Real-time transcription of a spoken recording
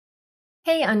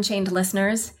Hey, Unchained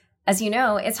listeners. As you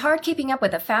know, it's hard keeping up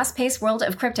with the fast-paced world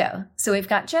of crypto, so we've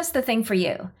got just the thing for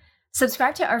you.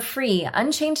 Subscribe to our free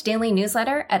Unchained daily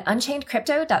newsletter at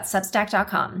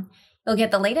unchainedcrypto.substack.com. You'll get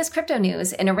the latest crypto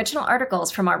news and original articles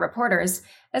from our reporters,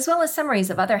 as well as summaries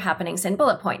of other happenings and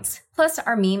bullet points, plus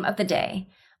our meme of the day,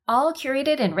 all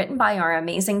curated and written by our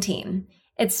amazing team.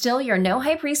 It's still your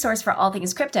no-hype resource for all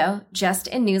things crypto, just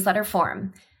in newsletter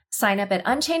form. Sign up at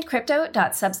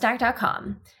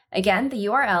unchainedcrypto.substack.com. Again, the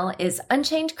URL is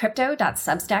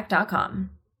unchainedcrypto.substack.com.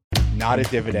 Not a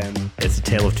dividend. It's a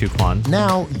tale of two clans.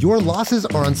 Now, your losses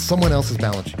are on someone else's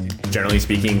balance sheet. Generally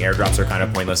speaking, airdrops are kind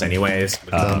of pointless anyways.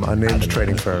 Unnamed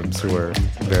trading firms who are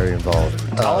very involved.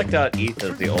 Pollak.eth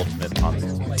is the ultimate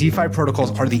Ponzi. DeFi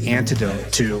protocols are the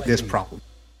antidote to this problem.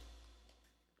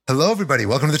 Hello, everybody.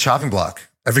 Welcome to the Chopping Block.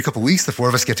 Every couple weeks, the four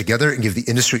of us get together and give the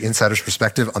industry insider's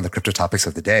perspective on the crypto topics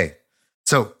of the day.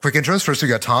 So, quick intros. First, we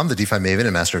got Tom, the DeFi maven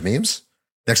and master of memes.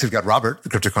 Next, we've got Robert, the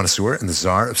crypto connoisseur and the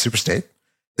czar of Superstate.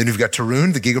 Then we've got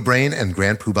Tarun, the gigabrain and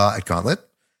grand poobah at Gauntlet.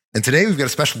 And today we've got a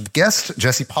special guest,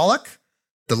 Jesse Pollak,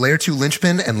 the layer 2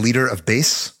 linchpin and leader of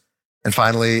Base. And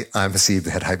finally, I'm Haseeb, the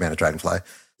head hype man at Dragonfly.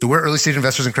 So we're early stage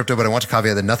investors in crypto, but I want to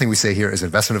caveat that nothing we say here is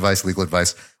investment advice, legal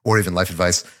advice, or even life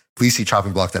advice. Please see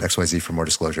choppingblock.xyz for more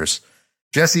disclosures.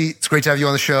 Jesse, it's great to have you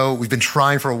on the show. We've been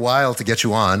trying for a while to get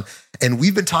you on, and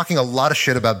we've been talking a lot of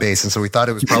shit about Base, and so we thought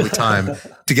it was probably time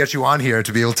to get you on here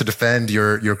to be able to defend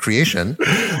your creation.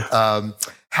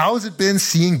 How has it been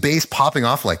seeing Base popping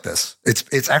off like this?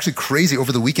 It's actually crazy.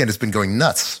 Over the weekend, it's been going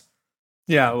nuts.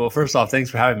 Yeah, well, first off,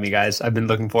 thanks for having me, guys. I've been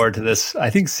looking forward to this, I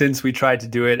think, since we tried to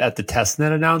do it at the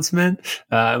testnet announcement.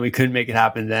 We couldn't make it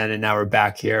happen then, and now we're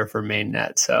back here for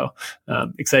mainnet. So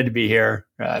excited to be here.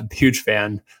 Huge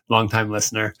fan, longtime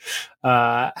listener.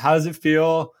 How does it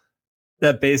feel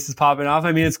that Base is popping off?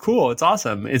 I mean, it's cool. It's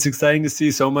awesome. It's exciting to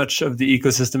see so much of the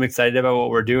ecosystem excited about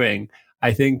what we're doing.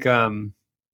 I think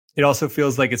it also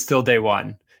feels like it's still day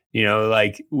one. You know,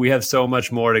 like we have so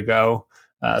much more to go,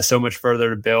 so much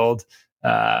further to build.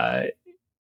 I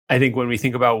think when we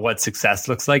think about what success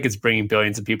looks like, it's bringing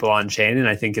billions of people on chain. And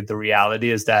I think the reality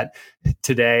is that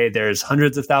today there's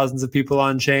hundreds of thousands of people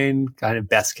on chain, kind of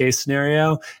best case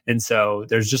scenario. And so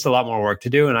there's just a lot more work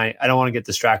to do. And I don't want to get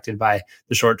distracted by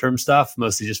the short term stuff,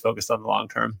 mostly just focused on the long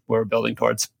term where we're building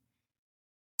towards.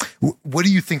 What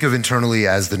do you think of internally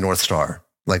as the North Star?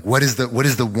 Like, what is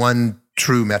the one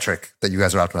true metric that you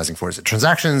guys are optimizing for? Is it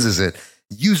transactions? Is it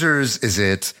users? Is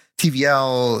it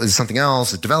TVL? Is it something else?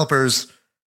 Is it developers?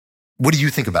 What do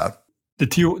you think about? The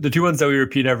two ones that we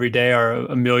repeat every day are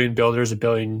 1 million builders, 1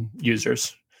 billion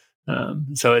users.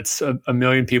 So it's a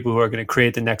million people who are going to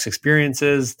create the next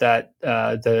experiences that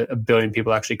the 1 billion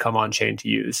people actually come on chain to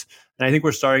use. And I think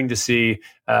we're starting to see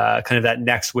kind of that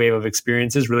next wave of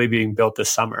experiences really being built this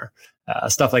summer.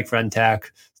 Stuff like Friend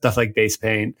Tech, stuff like Base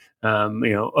Paint.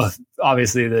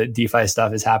 Obviously the DeFi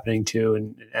stuff is happening too,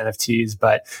 and NFTs.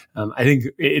 But I think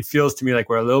it feels to me like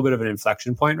we're a little bit of an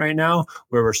inflection point right now,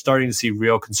 where we're starting to see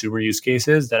real consumer use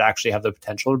cases that actually have the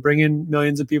potential to bring in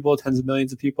millions of people, tens of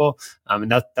millions of people,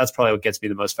 and that's probably what gets me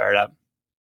the most fired up.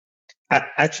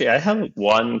 Actually, I have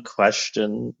one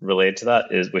question related to that,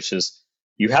 which is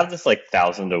you have this like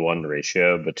 1,000 to 1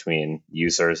 ratio between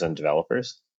users and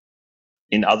developers.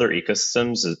 In other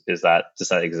ecosystems, does that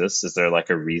exist? Is there like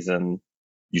a reason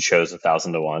you chose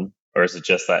 1,000 to 1, or is it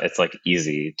just that it's like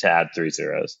easy to add 3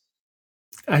 zeros?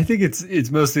 I think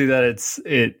it's mostly that it's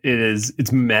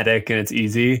memetic and it's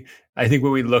easy. I think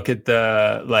when we look at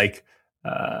the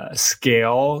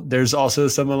scale, there's also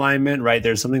some alignment, right?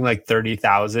 There's something like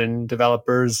 30,000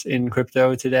 developers in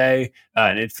crypto today,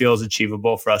 and it feels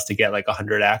achievable for us to get like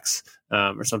 100x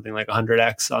or something like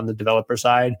 100x on the developer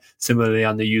side. Similarly,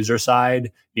 on the user side,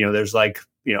 there's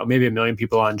maybe 1 million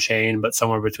people on chain, but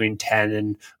somewhere between 10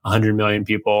 and 100 million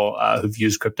people who've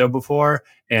used crypto before.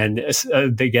 And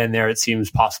again, there it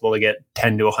seems possible to get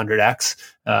 10 to 100x.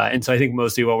 And so I think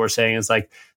mostly what we're saying is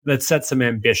like, let's set some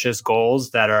ambitious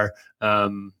goals that are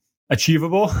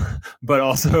achievable, but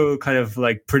also kind of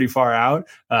like pretty far out.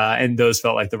 And those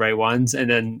felt like the right ones. And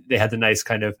then they had the nice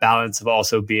kind of balance of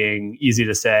also being easy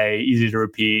to say, easy to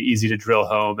repeat, easy to drill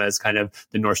home as kind of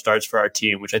the North Stars for our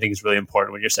team, which I think is really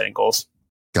important when you're setting goals.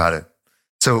 Got it.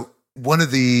 So one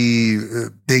of the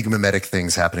big mimetic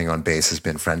things happening on Base has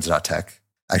been Friends.tech.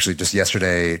 Actually, just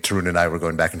yesterday, Tarun and I were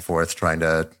going back and forth trying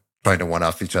to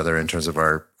one-off each other in terms of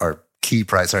our key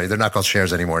price. Sorry, they're not called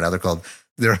shares anymore. Now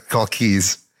they're called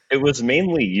keys. It was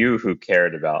mainly you who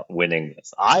cared about winning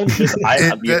this. I'm just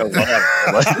whatever.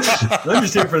 I'm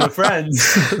just here for the friends.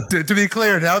 To be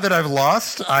clear, now that I've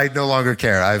lost, I no longer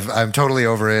care. I'm totally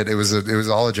over it. It was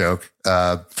all a joke.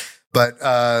 But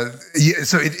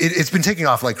so it's been taking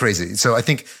off like crazy. So I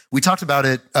think we talked about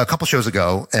it a couple shows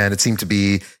ago, and it seemed to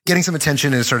be getting some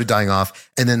attention, and it started dying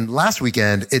off. And then last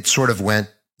weekend, it sort of went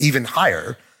even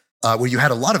higher, where you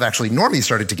had a lot of actually normies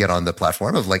started to get on the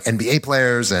platform, of like NBA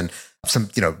players and some,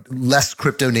 less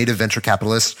crypto native venture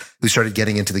capitalists who started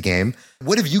getting into the game.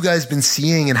 What have you guys been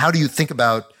seeing, and how do you think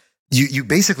about you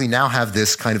basically now have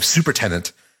this kind of super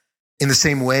tenant in the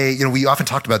same way, we often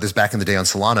talked about this back in the day on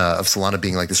Solana, of Solana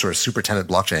being like this sort of super tenant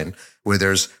blockchain where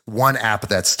there's one app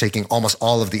that's taking almost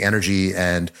all of the energy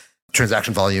and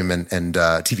transaction volume and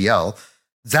TVL.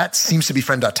 That seems to be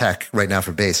friend.tech right now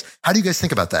for Base. How do you guys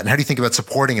think about that? And how do you think about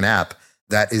supporting an app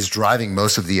that is driving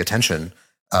most of the attention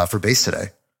for Base today?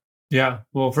 Yeah.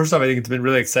 Well, first off, I think it's been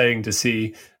really exciting to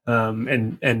see,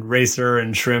 and Racer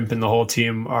and Shrimp and the whole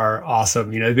team are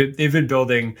awesome. They've been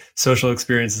building social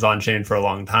experiences on chain for a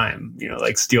long time.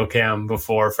 Like SteelCam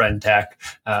before FriendTech,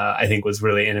 I think was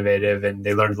really innovative, and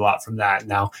they learned a lot from that.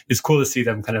 Now it's cool to see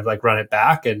them kind of like run it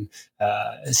back and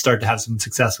start to have some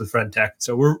success with FriendTech.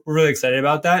 So we're really excited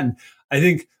about that. And I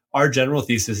think our general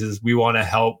thesis is we want to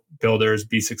help builders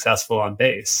be successful on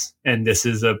Base. And this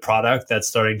is a product that's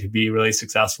starting to be really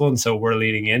successful. And so we're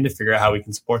leaning in to figure out how we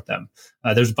can support them.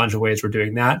 There's a bunch of ways we're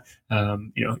doing that.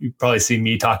 You probably see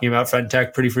me talking about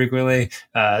FriendTech pretty frequently.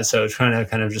 So trying to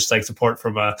kind of just like support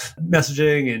from a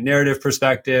messaging and narrative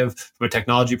perspective, from a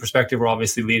technology perspective, we're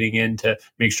obviously leaning in to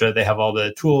make sure that they have all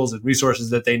the tools and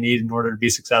resources that they need in order to be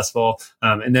successful.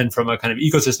 And then from a kind of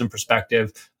ecosystem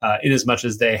perspective, in as much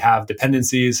as they have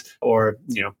dependencies or,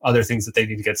 other things that they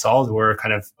need to get solved, we're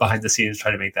kind of behind the scenes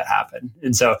trying to make that happen.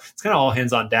 And so it's kind of all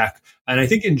hands on deck. And I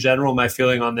think in general, my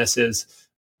feeling on this is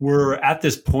we're at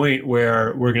this point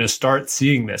where we're going to start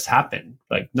seeing this happen,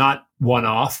 like not one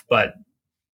off, but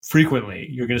frequently.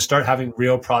 You're going to start having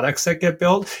real products that get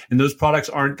built, and those products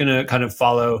aren't going to kind of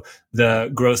follow the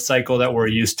growth cycle that we're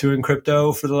used to in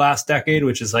crypto for the last decade,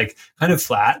 which is like kind of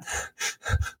flat.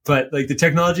 But like the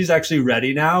technology is actually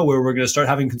ready now, where we're going to start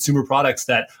having consumer products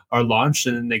that are launched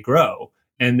and then they grow.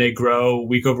 And they grow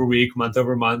week over week, month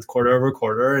over month, quarter over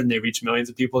quarter, and they reach millions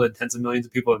of people, and tens of millions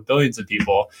of people, and billions of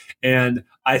people. And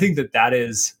I think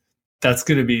that's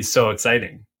going to be so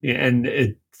exciting.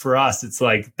 And for us, it's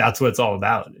like, that's what it's all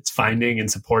about. It's finding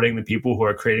and supporting the people who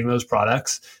are creating those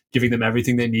products, giving them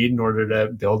everything they need in order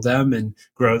to build them and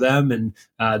grow them, and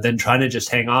then trying to just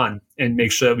hang on and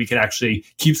make sure that we can actually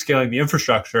keep scaling the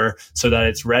infrastructure so that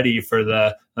it's ready for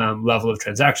the level of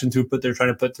transaction throughput they're trying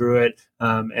to put through it,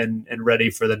 and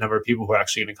ready for the number of people who are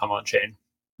actually going to come on chain.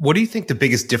 What do you think the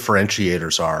biggest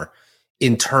differentiators are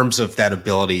in terms of that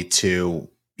ability to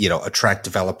attract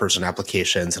developers and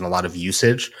applications and a lot of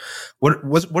usage? What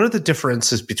are the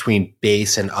differences between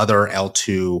Base and other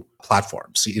L2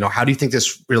 platforms? How do you think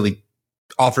this really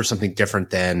offers something different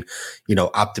than,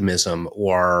 Optimism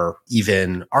or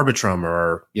even Arbitrum,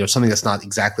 or, something that's not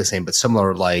exactly the same, but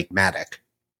similar, like Matic?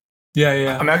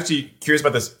 Yeah. I'm actually curious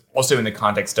about this also in the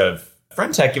context of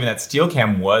FriendTech, given that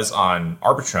SteelCam was on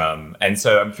Arbitrum. And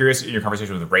so I'm curious in your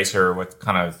conversation with Racer, what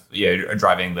kind of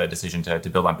driving the decision to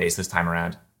build on Base this time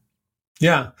around?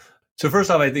 Yeah. So first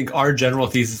off, I think our general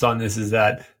thesis on this is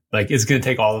that like it's going to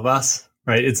take all of us,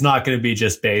 right? It's not going to be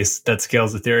just Base that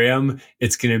scales Ethereum.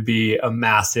 It's going to be a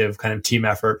massive kind of team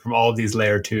effort from all of these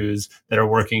layer twos that are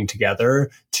working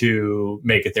together to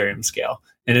make Ethereum scale.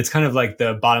 And it's kind of like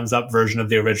the bottoms up version of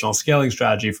the original scaling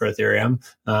strategy for Ethereum,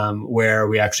 where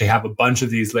we actually have a bunch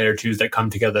of these layer twos that come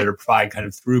together to provide kind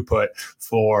of throughput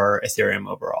for Ethereum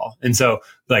overall. And so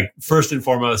like first and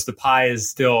foremost, the pie is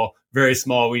still very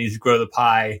small. We need to grow the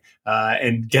pie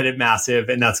and get it massive.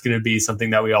 And that's going to be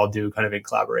something that we all do kind of in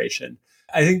collaboration.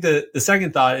 I think the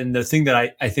second thought, and the thing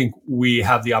that I think we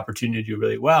have the opportunity to do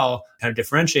really well, kind of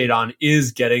differentiate on,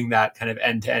 is getting that kind of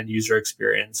end-to-end user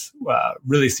experience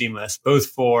really seamless, both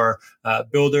for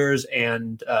builders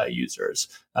and users.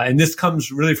 And this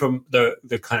comes really from the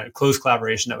kind of close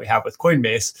collaboration that we have with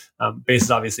Coinbase. Base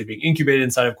is obviously being incubated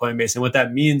inside of Coinbase. And what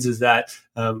that means is that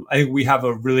I think we have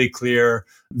a really clear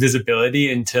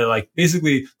visibility into like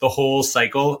basically the whole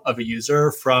cycle of a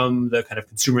user, from the kind of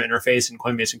consumer interface in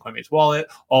Coinbase and Coinbase Wallet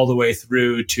all the way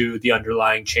through to the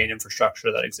underlying chain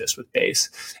infrastructure that exists with Base.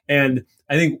 And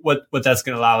I think what that's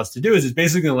going to allow us to do is it's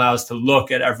basically going to allow us to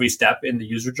look at every step in the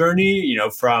user journey,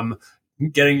 from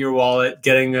getting your wallet,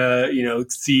 getting a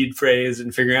seed phrase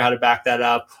and figuring out how to back that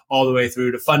up, all the way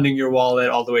through to funding your wallet,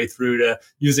 all the way through to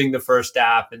using the first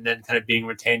app and then kind of being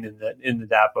retained in the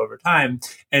dApp over time,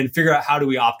 and figure out how do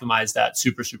we optimize that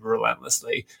super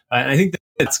relentlessly. And I think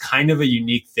that's kind of a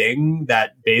unique thing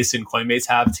that Base and Coinbase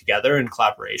have together in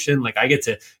collaboration. Like I get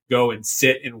to go and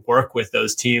sit and work with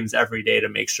those teams every day to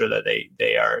make sure that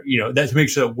they are, to make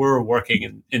sure that we're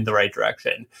working in the right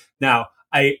direction. Now,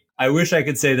 I wish I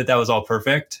could say that was all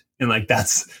perfect and like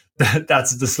that's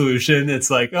the solution.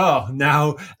 It's like, oh,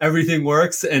 now everything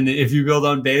works, and if you build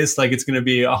on Base, like it's going to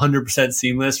be 100%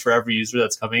 seamless for every user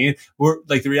that's coming in.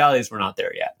 The reality is we're not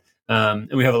there yet.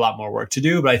 And we have a lot more work to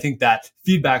do, but I think that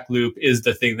feedback loop is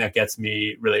the thing that gets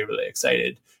me really, really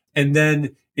excited. And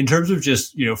then in terms of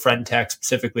just, friend tech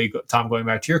specifically, Tom, going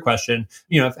back to your question,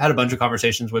 I've had a bunch of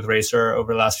conversations with Racer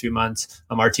over the last few months.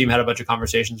 Our team had a bunch of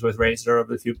conversations with Racer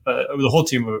over the whole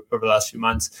team over the last few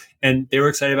months, and they were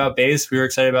excited about Base. We were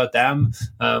excited about them.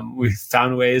 We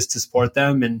found ways to support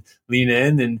them and lean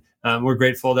in, and we're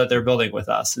grateful that they're building with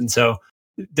us. And so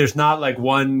there's not like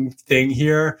one thing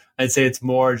here. I'd say it's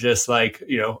more just like,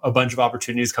 a bunch of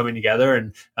opportunities coming together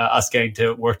and us getting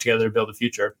to work together to build a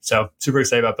future. So super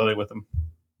excited about building with them.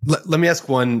 Let me ask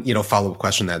one, follow-up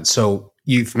question then. So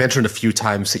you've mentioned a few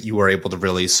times that you were able to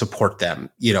really support them,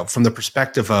 from the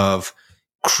perspective of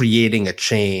creating a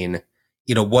chain,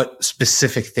 what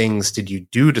specific things did you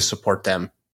do to support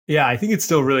them? Yeah, I think it's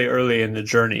still really early in the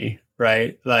journey,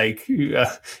 right? Like,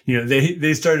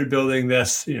 they started building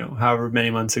this, however many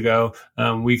months ago.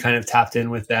 We kind of tapped in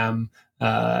with them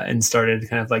and started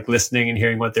kind of like listening and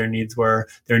hearing what their needs were,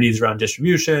 their needs around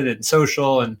distribution and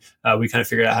social. And we kind of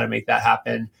figured out how to make that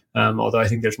happen. Although I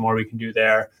think there's more we can do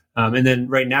there. And then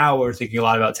right now we're thinking a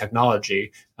lot about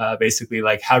technology, basically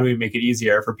like how do we make it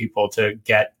easier for people to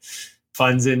get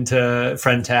funds into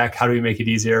friend tech? How do we make it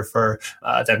easier for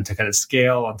them to kind of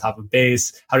scale on top of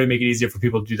Base? How do we make it easier for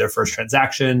people to do their first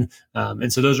transaction?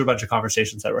 And so those are a bunch of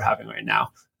conversations that we're having right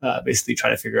now, basically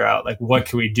trying to figure out like what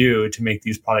can we do to make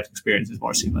these product experiences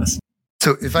more seamless.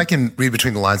 So if I can read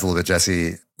between the lines a little bit,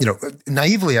 Jesse,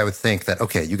 naively, I would think that,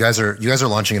 okay, you guys are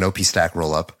launching an OP Stack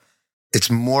rollup. It's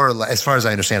more or less, as far as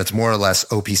I understand, it's more or less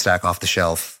OP Stack off the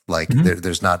shelf. Like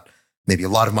there's not maybe a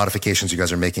lot of modifications you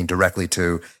guys are making directly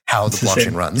to how the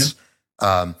blockchain runs.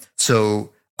 Yep.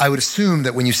 So I would assume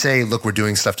that when you say, look, we're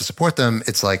doing stuff to support them,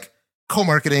 it's like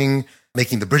co-marketing,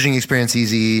 making the bridging experience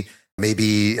easy,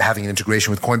 maybe having an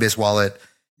integration with Coinbase Wallet.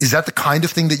 Is that the kind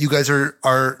of thing that you guys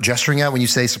are gesturing at when you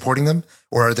say supporting them?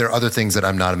 Or are there other things that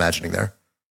I'm not imagining there?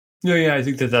 No, yeah, I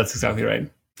think that's exactly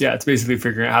right. Yeah, it's basically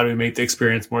figuring out how do we make the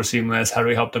experience more seamless? How do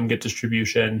we help them get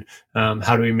distribution?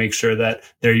 How do we make sure that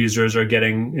their users are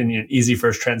getting easy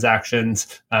first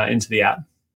transactions into the app?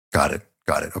 Got it.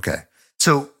 Okay.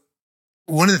 So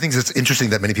one of the things that's interesting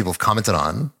that many people have commented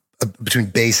on between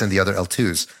Base and the other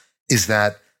L2s is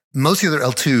that most of the other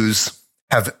L2s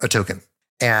have a token.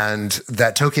 And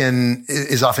that token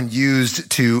is often used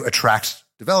to attract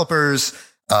developers,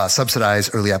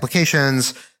 subsidize early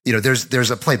applications.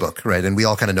 There's a playbook, right? And we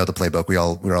all kind of know the playbook.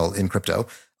 We're all in crypto.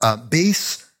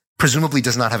 Base presumably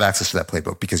does not have access to that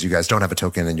playbook because you guys don't have a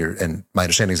token, and my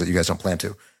understanding is that you guys don't plan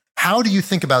to. How do you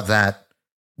think about that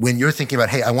when you're thinking about,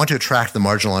 hey, I want to attract the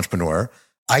marginal entrepreneur?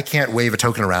 I can't wave a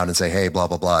token around and say, hey, blah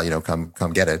blah blah, come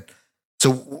get it.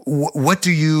 So what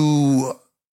do you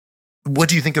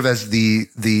think of as the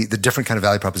different kind of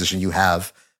value proposition you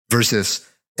have versus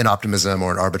an Optimism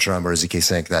or an Arbitrum or a ZK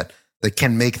Sync that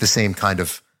can make the same kind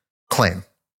of claim?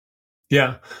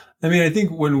 Yeah. I mean, I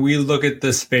think when we look at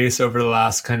this space over the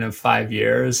last kind of 5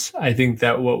 years, I think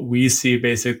that what we see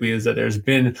basically is that there's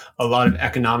been a lot of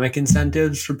economic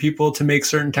incentives for people to make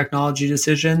certain technology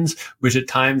decisions, which at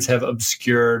times have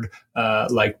obscured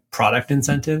like product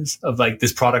incentives of like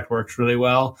this product works really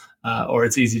well, or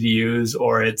it's easy to use,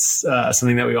 or it's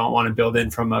something that we all want to build in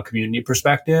from a community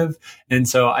perspective. And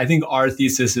so I think our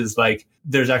thesis is like,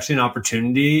 there's actually an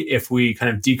opportunity if we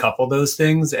kind of decouple those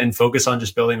things and focus on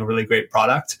just building a really great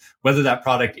product, whether that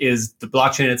product is the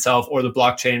blockchain itself or the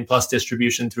blockchain plus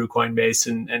distribution through Coinbase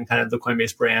and kind of the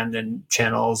Coinbase brand and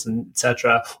channels and et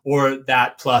cetera, or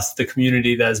that plus the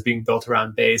community that is being built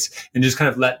around Base, and just kind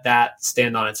of let that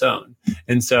stand on its own.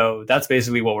 And so that's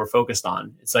basically what we're focused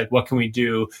on. It's like, what can we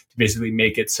do to basically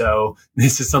make it so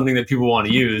this is something that people want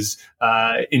to use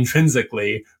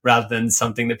intrinsically rather than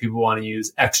something that people want to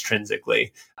use extrinsically?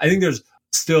 I think there's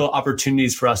still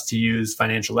opportunities for us to use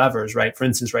financial levers, right? For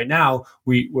instance, right now,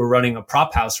 we're running a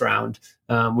prop house round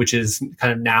which is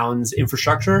kind of Noun's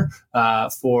infrastructure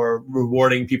for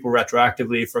rewarding people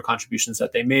retroactively for contributions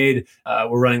that they made.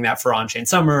 We're running that for On-Chain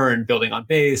Summer and building on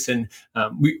Base. And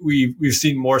we've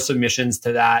seen more submissions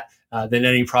to that than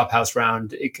any prop house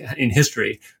round in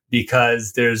history,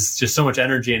 because there's just so much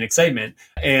energy and excitement.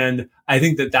 And I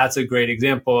think that that's a great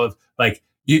example of like,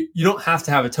 you don't have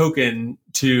to have a token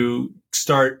to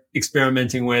start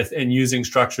experimenting with and using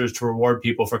structures to reward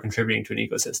people for contributing to an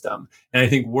ecosystem. And I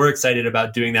think we're excited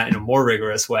about doing that in a more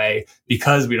rigorous way,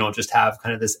 because we don't just have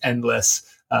kind of this endless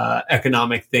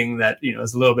economic thing that,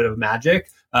 is a little bit of magic.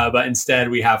 But instead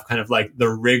we have kind of like the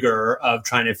rigor of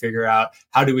trying to figure out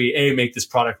how do we A, make this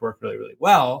product work really, really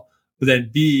well, but then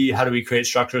B, how do we create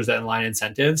structures that align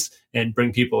incentives and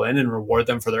bring people in and reward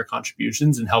them for their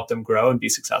contributions and help them grow and be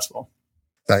successful.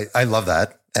 I love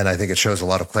that. And I think it shows a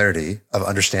lot of clarity of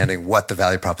understanding what the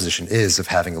value proposition is of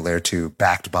having a layer 2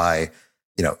 backed by,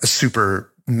 a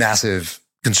super massive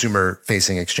consumer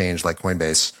facing exchange like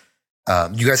Coinbase.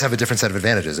 You guys have a different set of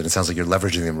advantages, and it sounds like you're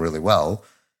leveraging them really well.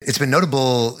 It's been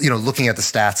notable, looking at the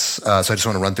stats. So I just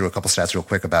want to run through a couple stats real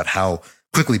quick about how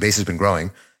quickly Base has been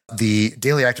growing. The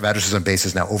daily active addresses on Base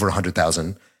is now over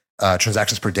 100,000,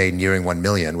 transactions per day nearing 1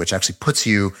 million, which actually puts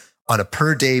you on a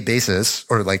per day basis,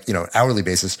 or hourly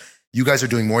basis. You guys are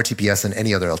doing more TPS than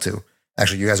any other L2.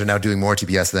 Actually, you guys are now doing more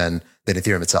TPS than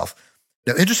Ethereum itself.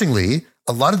 Now, interestingly,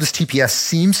 a lot of this TPS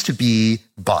seems to be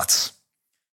bots.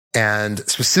 And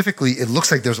specifically, it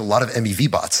looks like there's a lot of MEV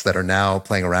bots that are now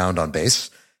playing around on Base.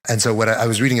 And so I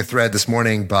was reading a thread this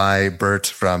morning by Bert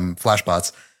from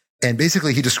Flashbots, and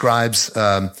basically he describes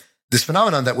this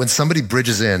phenomenon that when somebody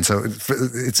bridges in, so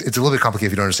it's a little bit complicated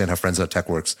if you don't understand how Friends.tech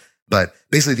works, but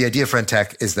basically the idea of Friend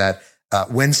Tech is that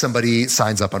when somebody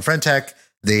signs up on Friend Tech,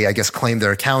 they, I guess, claim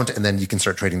their account, and then you can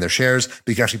start trading their shares, but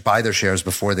you can actually buy their shares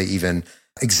before they even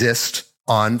exist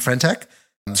on Friend Tech.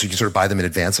 So you can sort of buy them in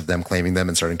advance of them claiming them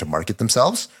and starting to market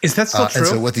themselves. Is that still true? And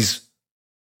so what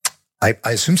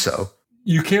I assume so.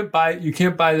 You can't buy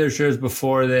their shares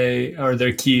before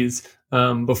their keys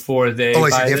before they. Oh, I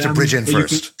see. They have to bridge in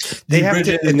first. They have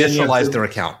to initialize their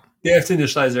account. They have to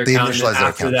initialize their account. Initialize their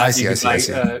account. That, I see. I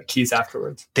see. Keys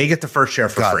afterwards. They get the first share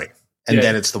for free, and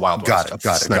then it's the Wild West.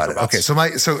 Got it. Okay, so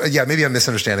yeah, maybe I'm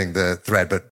misunderstanding the thread,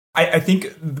 but I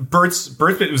think Bert's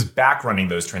bit was back running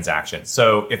those transactions.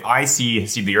 So if I see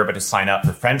that you're about to sign up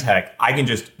for FriendTech, I can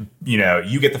just,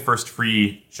 you get the first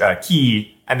free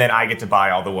key, and then I get to buy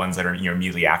all the ones that are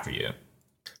immediately after you.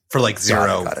 For like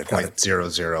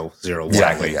 0.0001.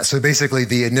 Exactly. Yeah. So basically,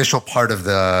 the initial part of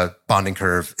the bonding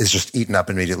curve is just eaten up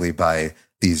immediately by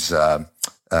these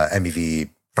MEV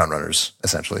front runners,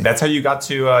 essentially. That's how you got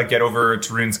to get over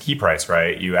Tarun's key price,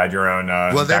 right? You add your own.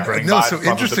 So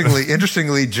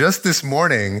interestingly, just this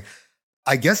morning,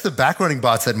 I guess the backrunning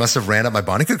bots that must have ran up my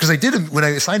bonding curve, because I did when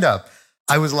I signed up,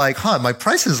 I was like, my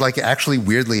price is like actually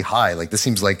weirdly high. Like this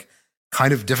seems like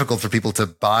kind of difficult for people to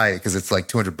buy because it's like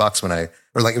 $200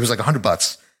 it was like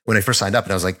 $100 when I first signed up,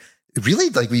 and I was like, really?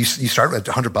 Like you start at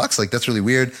 $100? Like that's really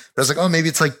weird. But I was like, oh, maybe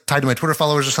it's like tied to my Twitter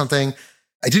followers or something.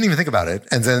 I didn't even think about it.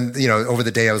 And then, over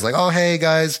the day I was like, oh, hey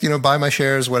guys, buy my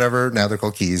shares, whatever. Now they're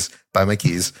called keys. Buy my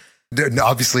keys.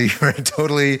 Obviously for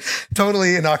totally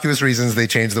innocuous reasons, they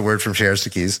changed the word from shares to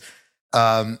keys.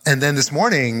 And then this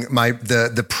morning,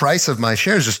 the price of my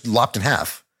shares just lopped in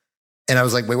half. And I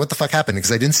was like, wait, what the fuck happened?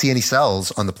 Because I didn't see any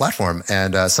sells on the platform.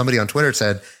 And somebody on Twitter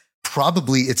said,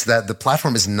 probably it's that the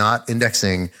platform is not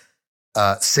indexing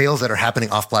sales that are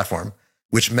happening off platform,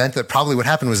 which meant that probably what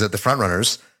happened was that the front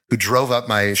runners who drove up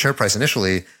my share price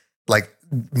initially, like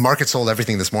market sold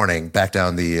everything this morning back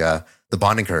down the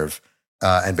bonding curve,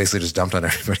 and basically just dumped on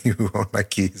everybody who owned my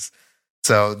keys.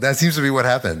 So that seems to be what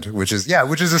happened, which is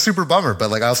a super bummer. But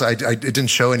like I didn't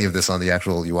show any of this on the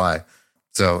actual UI.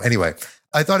 So anyway,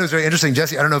 I thought it was very interesting.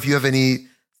 Jesse, I don't know if you have any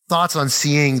thoughts on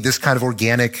seeing this kind of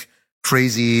organic,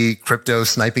 crazy crypto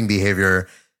sniping behavior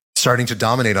starting to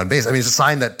dominate on Base. I mean, it's a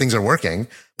sign that things are working,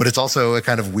 but it's also a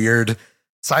kind of weird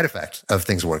side effect of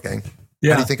things working.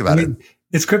 Yeah. How do you think about it?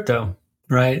 It's crypto,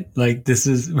 right? Like this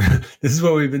is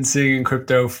what we've been seeing in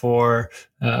crypto for,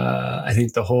 I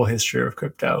think the whole history of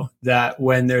crypto, that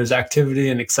when there's activity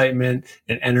and excitement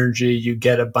and energy, you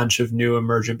get a bunch of new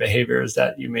emergent behaviors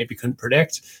that you maybe couldn't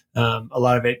predict. A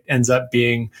lot of it ends up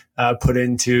being put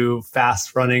into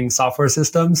fast running software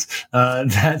systems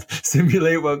that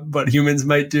simulate what humans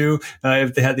might do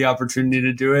if they had the opportunity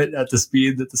to do it at the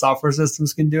speed that the software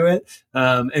systems can do it.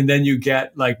 And then you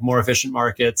get like more efficient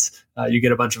markets. You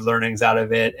get a bunch of learnings out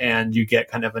of it, and you get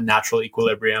kind of a natural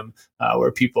equilibrium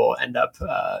where people end up,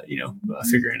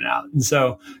 figuring it out. And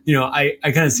so, I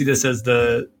kind of see this as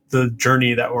the the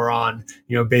journey that we're on.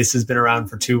 Base has been around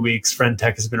for 2 weeks.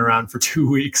 Friend.tech has been around for 2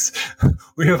 weeks.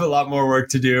 We have a lot more work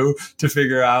to do to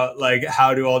figure out like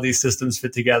how do all these systems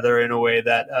fit together in a way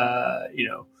that,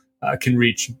 can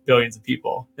reach billions of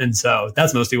people. And so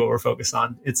that's mostly what we're focused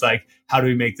on. It's like, how do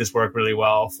we make this work really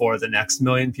well for the next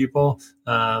million people?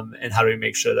 And how do we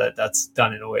make sure that that's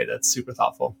done in a way that's super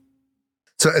thoughtful?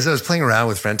 So as I was playing around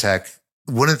with Friend.tech,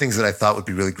 one of the things that I thought would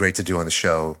be really great to do on the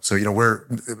show. So,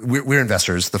 we're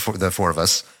investors, the four of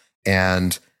us,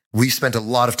 and we spent a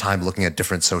lot of time looking at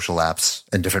different social apps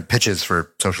and different pitches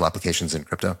for social applications in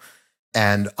crypto.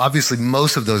 And obviously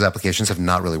most of those applications have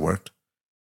not really worked.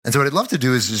 And so what I'd love to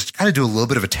do is just kind of do a little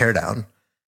bit of a teardown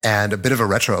and a bit of a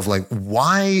retro of like,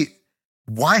 why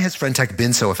has Friend.tech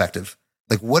been so effective?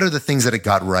 Like, what are the things that it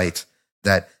got right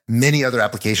that many other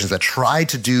applications that try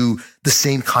to do the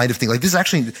same kind of thing? Like, this is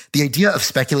actually the idea of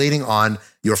speculating on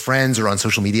your friends or on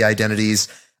social media identities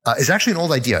is actually an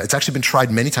old idea. It's actually been tried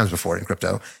many times before in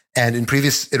crypto. And in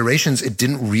previous iterations, it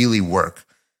didn't really work.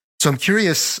 So I'm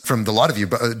curious from the lot of you,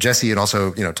 Jesse and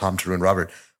also, Tom, Tarun, Robert,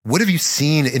 what have you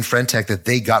seen in Friend.tech that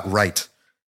they got right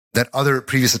that other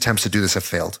previous attempts to do this have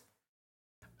failed?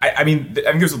 I think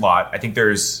there's a lot. I think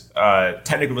there's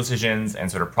technical decisions and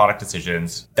sort of product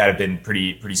decisions that have been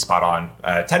pretty spot on.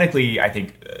 Technically, I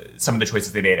think some of the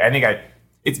choices they made.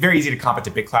 It's very easy to comp it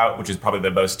to BitClout, which is probably the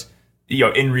most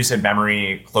in recent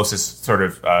memory closest sort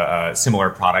of similar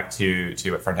product to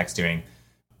what Friend.tech's doing.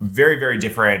 Very, very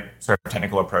different sort of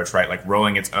technical approach, right? Like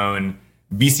rolling its own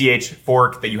BCH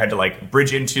fork that you had to like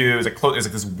bridge into. It was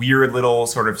like this weird little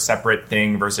sort of separate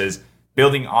thing versus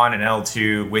building on an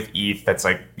L2 with ETH that's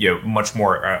like, much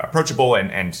more approachable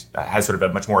and has sort of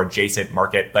a much more adjacent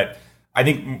market. But I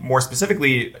think more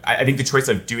specifically, I think the choice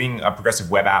of doing a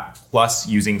progressive web app plus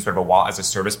using sort of a wallet as a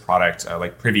service product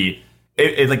like Privy,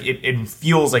 it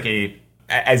feels like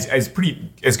as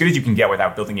good as you can get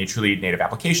without building a truly native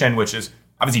application, which is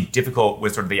obviously difficult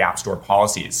with sort of the App Store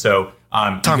policies. So,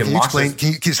 Tom, can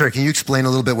you explain a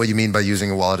little bit what you mean by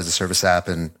using a wallet as a service app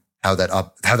and how that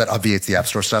obviates the App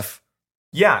Store stuff?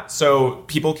 Yeah, so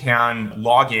people can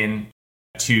log in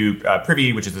to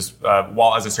Privy, which is this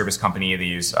wallet as a service company. They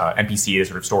use MPC to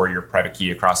sort of store your private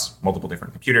key across multiple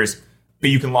different computers. But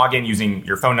you can log in using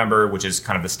your phone number, which is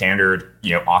kind of the standard,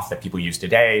 auth that people use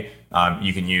today.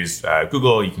 You can use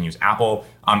Google, you can use Apple,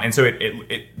 and so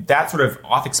that sort of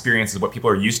auth experience is what people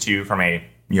are used to from a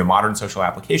modern social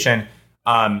application.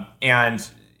 And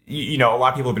a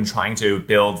lot of people have been trying to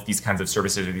build these kinds of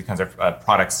services or these kinds of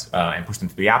products and push them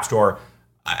through the App Store.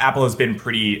 Apple has been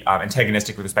pretty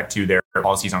antagonistic with respect to their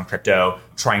policies on crypto,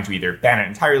 trying to either ban it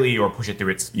entirely or push it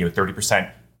through its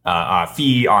 30%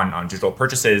 fee on digital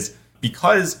purchases.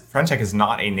 Because Friend.tech is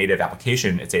not a native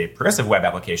application, it's a progressive web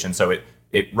application. So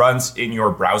it runs in your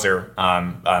browser,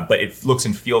 but it looks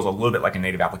and feels a little bit like a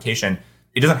native application.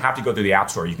 It doesn't have to go through the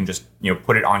App Store. You can just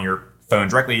put it on your phone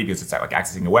directly because it's like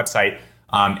accessing a website,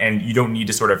 and you don't need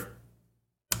to sort of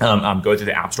go through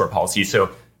the App Store policy.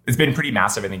 So it's been pretty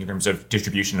massive, I think, in terms of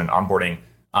distribution and onboarding.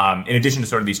 In addition to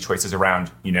sort of these choices around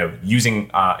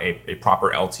using a proper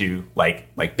L2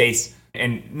 like Base.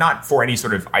 And not for any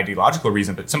sort of ideological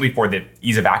reason, but simply for the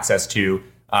ease of access to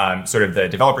sort of the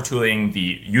developer tooling,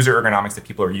 the user ergonomics that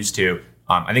people are used to.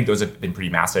 I think those have been pretty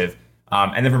massive.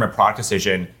 And then from a product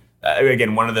decision,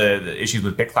 again, one of the issues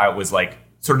with BitClout was like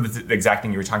sort of the exact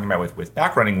thing you were talking about with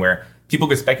backrunning, where people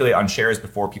could speculate on shares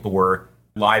before people were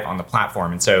live on the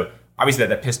platform. And so obviously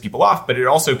that pissed people off, but it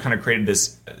also kind of created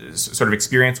this sort of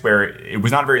experience where it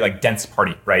was not a very like dense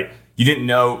party, right? You didn't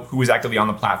know who was actively on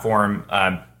the platform,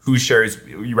 whose shares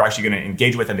you were actually going to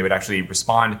engage with, and they would actually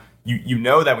respond. You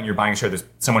know that when you're buying a share,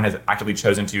 someone has actively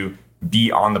chosen to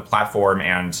be on the platform,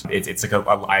 and it's like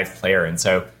a live player. And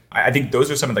so I think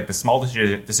those are some of like the small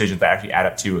decisions that actually add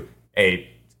up to a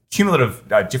cumulative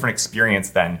different experience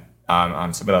than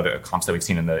some of the other comps that we've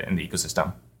seen in the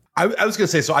ecosystem. I was going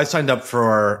to say, so I signed up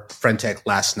for Friend.tech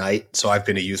last night. So I've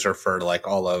been a user for like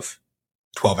all of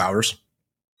 12 hours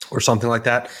or something like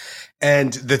that.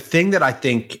 And the thing that I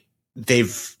think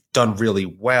they've done really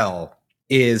well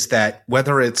is that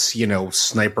whether it's,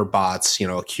 sniper bots,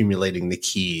 accumulating the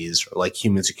keys or like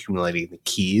humans accumulating the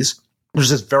keys, there's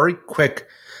this very quick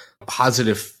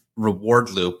positive reward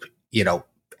loop,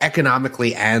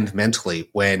 economically and mentally.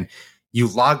 When you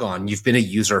log on, you've been a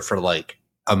user for like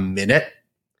a minute,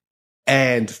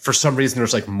 and for some reason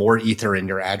there's like more ether in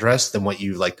your address than what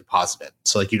you like deposited.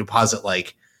 So like you deposit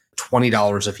like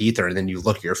 $20 of ether, and then you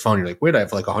look at your phone, you're like, wait, I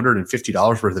have like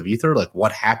 $150 worth of ether. Like,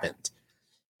 what happened?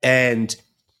 And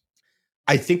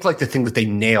I think like the thing that they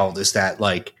nailed is that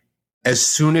like, as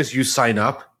soon as you sign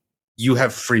up, you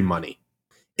have free money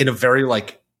in a very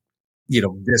like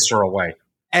visceral way.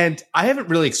 And I haven't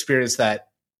really experienced that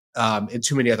in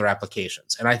too many other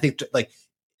applications. And I think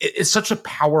it's such a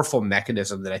powerful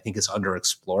mechanism that I think is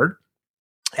underexplored.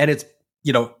 And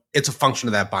it's a function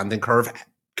of that bonding curve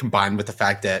combined with the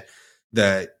fact that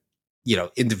the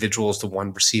individual is the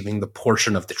one receiving the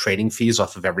portion of the trading fees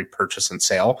off of every purchase and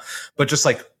sale. But just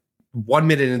like 1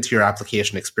 minute into your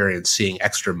application experience, seeing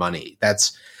extra money,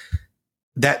 that's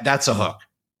a hook.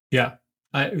 Yeah.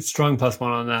 Strong +1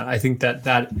 on that. I think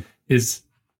that is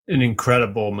an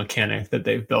incredible mechanic that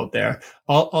they've built there.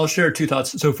 I'll share two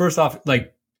thoughts. So first off,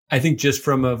 I think just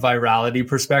from a virality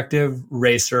perspective,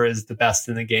 Racer is the best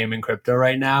in the game in crypto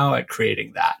right now at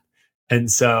creating that. And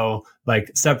so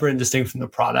separate and distinct from the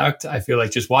product, I feel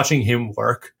like just watching him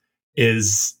work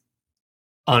is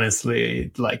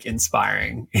honestly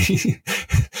inspiring.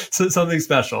 So something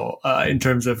special in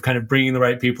terms of kind of bringing the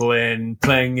right people in,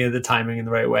 playing the timing in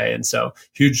the right way. And so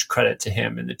huge credit to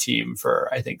him and the team for,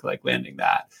 I think, landing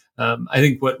that. I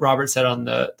think what Robert said on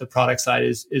the product side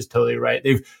is totally right.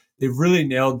 They've really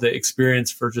nailed the experience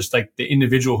for just the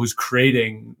individual who's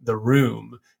creating the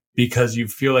room, because you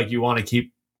feel like you want to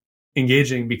keep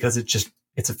engaging because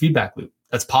it's a feedback loop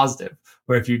that's positive,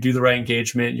 where if you do the right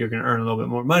engagement, you're going to earn a little bit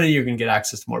more money, you're going to get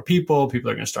access to more people are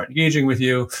going to start engaging with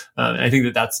you. And I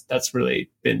think that's really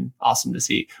been awesome to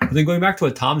see. But then going back to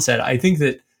what Tom said, I think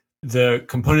that the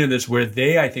component of this where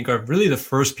they, I think, are really the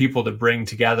first people to bring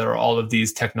together all of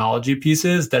these technology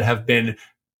pieces that have been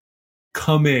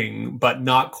coming but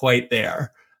not quite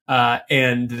there,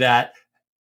 and that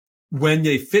when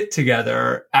they fit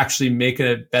together, actually make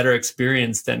a better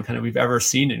experience than kind of we've ever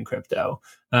seen in crypto.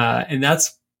 And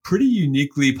that's pretty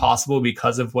uniquely possible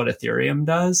because of what Ethereum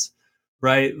does,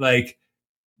 right?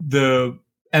 The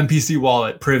MPC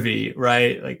wallet, Privy,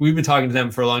 right? We've been talking to them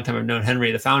for a long time. I've known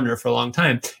Henry, the founder, for a long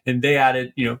time. And they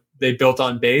added, they built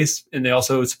on Base, and they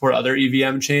also support other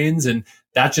EVM chains. And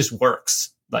that just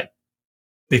works.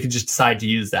 They could just decide to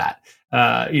use that.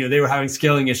 They were having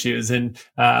scaling issues, and,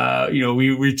 we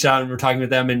reached out and we're talking with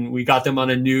them, and we got them on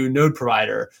a new node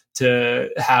provider to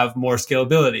have more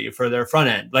scalability for their front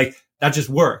end. That just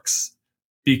works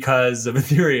because of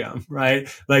Ethereum, right?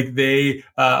 They,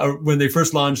 when they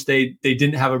first launched, they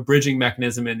didn't have a bridging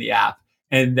mechanism in the app.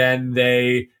 And then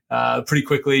they, pretty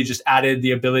quickly just added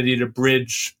the ability to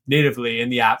bridge natively in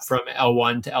the app from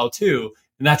L1 to L2.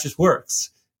 And that just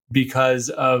works because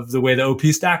of the way the OP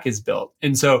stack is built.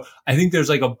 And so I think there's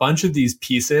a bunch of these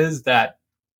pieces that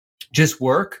just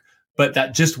work, but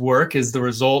that just work is the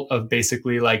result of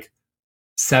basically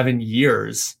 7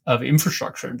 years of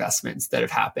infrastructure investments that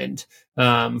have happened,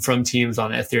 from teams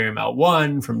on Ethereum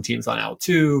L1, from teams on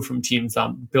L2, from teams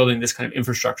on building this kind of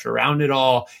infrastructure around it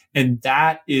all. And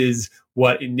that is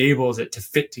what enables it to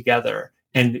fit together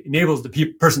and enables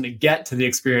the person to get to the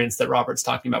experience that Robert's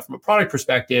talking about from a product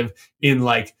perspective in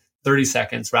 30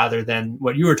 seconds, rather than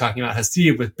what you were talking about,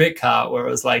 Haseeb, with BitClout, where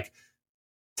it was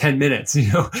 10 minutes,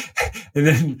 And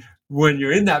then when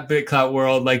you're in that BitClout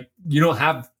world, you don't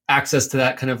have access to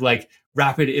that kind of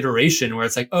rapid iteration where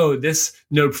it's oh, this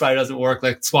node provider doesn't work,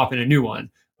 swap in a new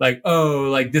one.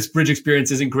 This bridge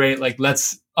experience isn't great.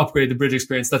 Let's upgrade the bridge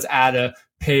experience. Let's add a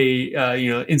pay,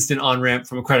 instant on-ramp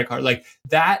from a credit card.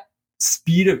 That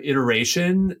speed of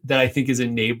iteration that I think is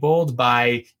enabled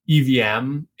by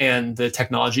EVM and the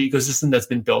technology ecosystem that's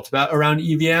been built around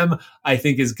EVM, I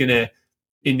think is going to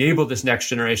enable this next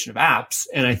generation of apps.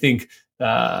 And I think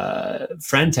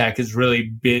Friendtech has really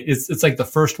been, it's the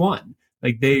first one.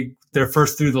 They're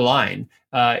first through the line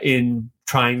in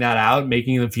trying that out,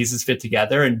 making the pieces fit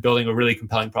together and building a really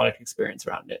compelling product experience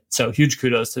around it. So huge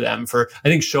kudos to them for, I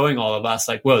think, showing all of us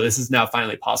whoa, this is now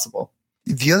finally possible.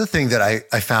 The other thing that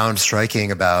I found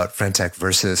striking about Friendtech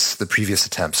versus the previous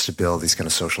attempts to build these kind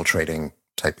of social trading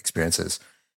type experiences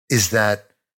is that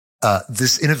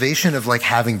this innovation of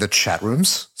having the chat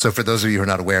rooms. So for those of you who are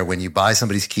not aware, when you buy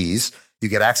somebody's keys, you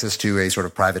get access to a sort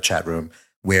of private chat room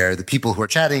where the people who are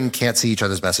chatting can't see each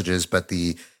other's messages, but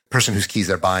the person whose keys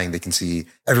they're buying,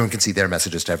 everyone can see their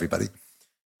messages to everybody.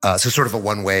 So sort of a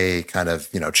one-way kind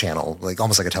of, channel,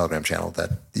 almost like a Telegram channel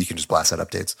that you can just blast out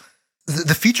updates.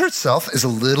 The feature itself is a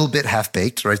little bit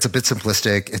half-baked, right? It's a bit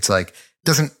simplistic. It's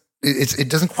it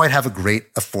doesn't quite have a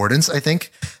great affordance, I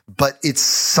think, but it's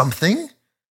something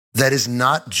that is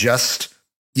not just,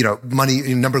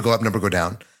 money, number go up, number go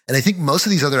down. And I think most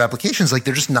of these other applications,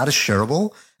 they're just not as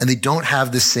shareable, and they don't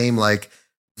have the same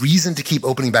reason to keep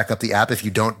opening back up the app if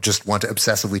you don't just want to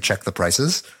obsessively check the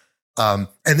prices. And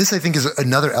this, I think, is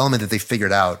another element that they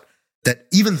figured out, that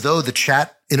even though the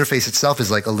chat interface itself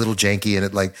is a little janky and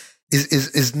it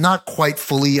is not quite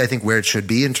fully, I think, where it should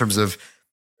be in terms of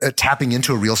tapping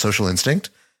into a real social instinct.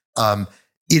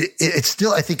 it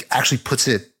still, I think, actually makes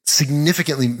it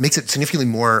significantly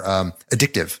more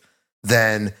addictive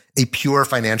than a pure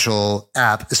financial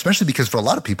app, especially because for a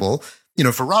lot of people,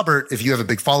 for Robert, if you have a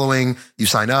big following, you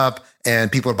sign up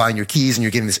and people are buying your keys and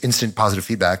you're getting this instant positive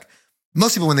feedback.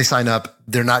 Most people, when they sign up,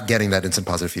 they're not getting that instant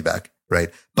positive feedback, right?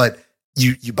 But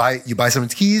you buy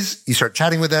someone's keys, you start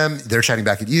chatting with them, they're chatting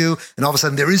back at you, and all of a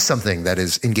sudden there is something that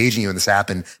is engaging you in this app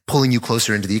and pulling you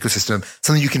closer into the ecosystem,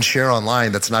 something you can share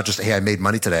online that's not just, hey, I made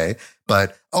money today,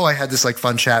 but, oh, I had this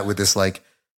fun chat with this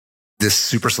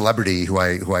super celebrity who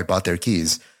I bought their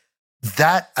keys.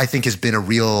 That I think has been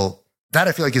that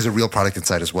I feel like is a real product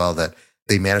insight as well that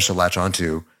they managed to latch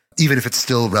onto, even if it's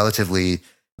still relatively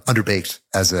underbaked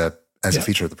as a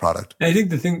feature of the product. And I think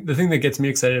the thing that gets me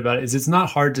excited about it is it's not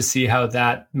hard to see how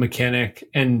that mechanic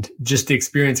and just the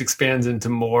experience expands into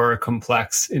more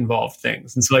complex, involved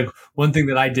things. And so one thing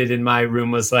that I did in my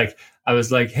room was I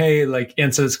was like, hey,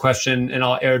 answer this question and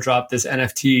I'll airdrop this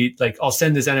NFT. I'll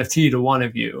send this NFT to one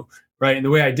of you. Right. And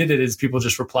the way I did it is people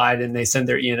just replied and they send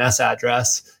their ENS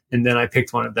address. And then I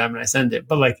picked one of them and I send it.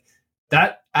 But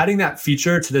adding that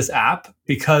feature to this app,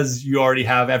 because you already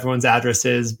have everyone's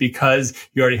addresses, because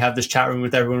you already have this chat room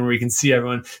with everyone where you can see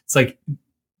everyone, it's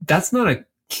that's not a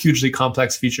hugely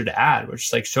complex feature to add,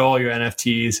 which is show all your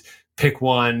NFTs, pick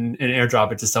one and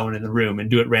airdrop it to someone in the room and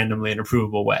do it randomly in a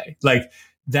provable way.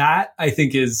 That I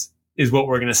think is what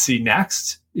we're going to see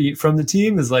next from the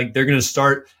team is they're going to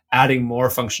start adding more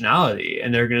functionality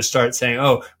and they're going to start saying,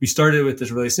 oh, we started with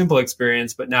this really simple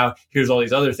experience, but now here's all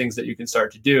these other things that you can start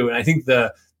to do. And I think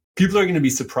the people are going to be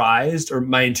surprised, or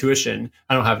my intuition,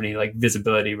 I don't have any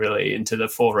visibility really into the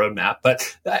full roadmap,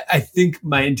 but I think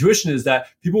my intuition is that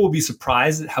people will be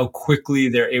surprised at how quickly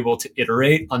they're able to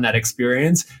iterate on that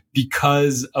experience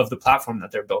because of the platform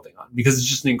that they're building on, because it's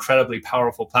just an incredibly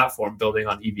powerful platform building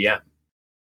on EVM.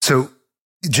 So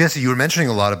Jesse, you were mentioning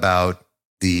a lot about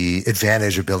the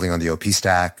advantage of building on the OP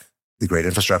stack, the great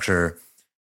infrastructure.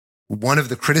 One of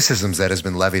the criticisms that has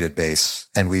been levied at Base,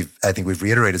 and I think we've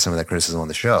reiterated some of that criticism on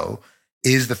the show,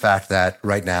 is the fact that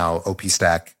right now OP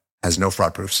stack has no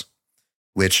fraud proofs,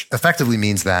 which effectively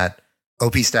means that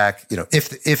OP stack,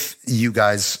 if you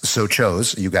guys so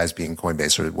chose, you guys being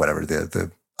Coinbase or whatever, the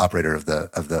operator of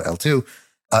the L2,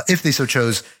 if they so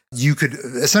chose, you could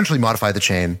essentially modify the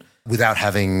chain without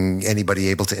having anybody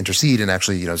able to intercede and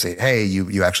actually, say, hey,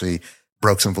 you actually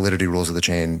broke some validity rules of the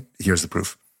chain. Here's the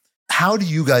proof. How do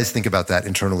you guys think about that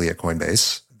internally at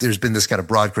Coinbase? There's been this kind of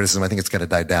broad criticism. I think it's kind of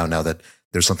died down now that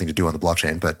there's something to do on the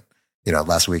blockchain. But,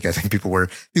 last week, I think people were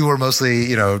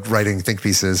mostly, writing think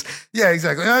pieces. Yeah,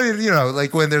 exactly. I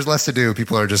mean, when there's less to do,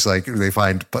 people are just they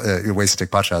find ways to take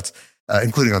pot shots,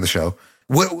 including on the show.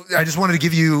 I just wanted to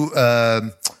give you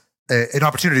an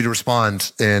opportunity to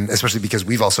respond, and especially because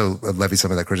we've also levied some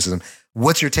of that criticism.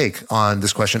 What's your take on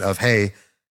this question of, hey,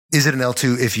 is it an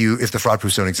L2 if the fraud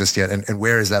proofs don't exist yet? And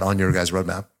where is that on your guys'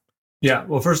 roadmap? Yeah.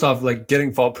 Well, first off,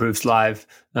 getting fault proofs live,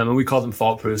 and we call them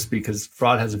fault proofs because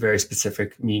fraud has a very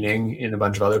specific meaning in a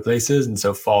bunch of other places. And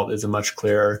so fault is a much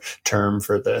clearer term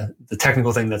for the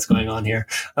technical thing that's going on here.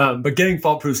 But getting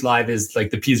fault proofs live is the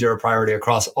P0 priority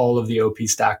across all of the OP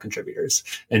stack contributors.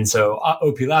 And so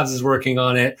OP Labs is working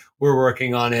on it. We're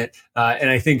working on it.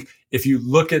 And I think if you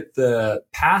look at the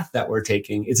path that we're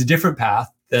taking, it's a different path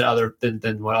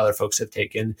than what other folks have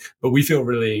taken, but we feel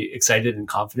really excited and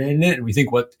confident in it. And we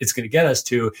think what it's going to get us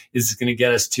to is it's going to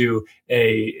get us to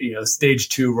a stage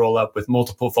 2 roll up with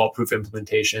multiple fault proof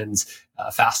implementations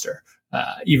faster,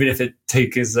 even if it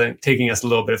taking us a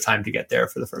little bit of time to get there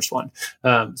for the first one.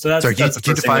 So that's can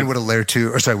you define what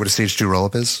a stage 2 roll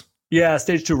up is? Yeah,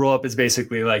 stage 2 rollup is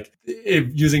basically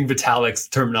using Vitalik's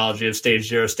terminology of stage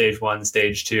 0, stage 1,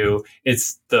 stage 2.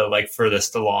 It's the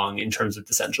furthest along in terms of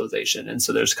decentralization. And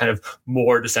so there's kind of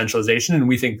more decentralization. And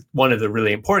we think one of the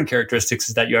really important characteristics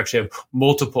is that you actually have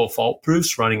multiple fault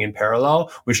proofs running in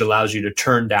parallel, which allows you to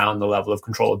turn down the level of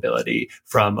controllability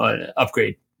from an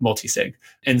upgrade multi-sig.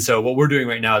 And so what we're doing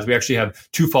right now is we actually have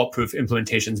 2 fault-proof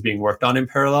implementations being worked on in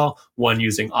parallel, one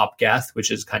using opgeth,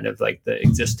 which is kind of the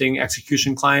existing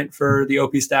execution client for the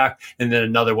OP stack, and then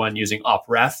another one using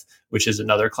opreth, which is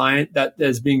another client that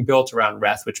is being built around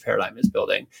Reth, which Paradigm is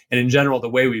building. And in general, the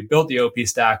way we built the OP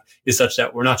stack is such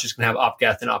that we're not just going to have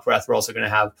opgeth and opreth, we're also going to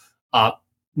have op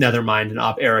Nethermind and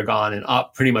op Aragon and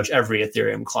op pretty much every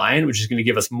Ethereum client, which is going to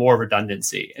give us more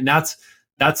redundancy. And that's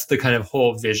the kind of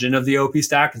whole vision of the OP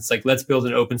stack. It's let's build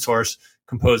an open source,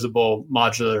 composable,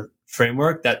 modular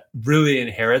framework that really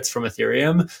inherits from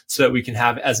Ethereum so that we can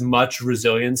have as much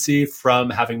resiliency from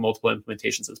having multiple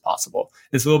implementations as possible.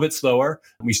 It's a little bit slower.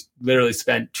 We literally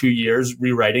spent 2 years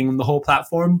rewriting the whole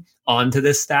platform onto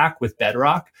this stack with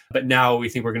Bedrock, but now we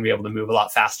think we're going to be able to move a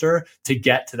lot faster to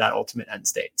get to that ultimate end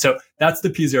state. So that's the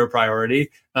P0 priority.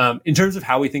 In terms of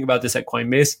how we think about this at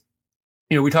Coinbase,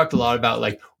 we talked a lot about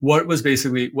like what is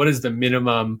the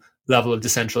minimum level of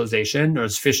decentralization or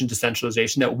sufficient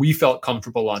decentralization that we felt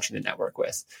comfortable launching the network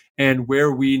with. And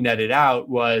where we netted out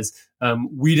was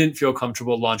we didn't feel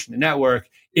comfortable launching the network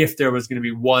if there was going to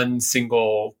be one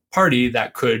single party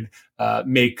that could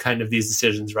make kind of these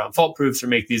decisions around fault proofs or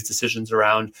make these decisions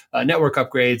around network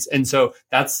upgrades. And so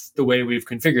that's the way we've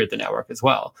configured the network as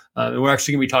well. And we're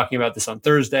actually going to be talking about this on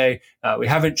Thursday. We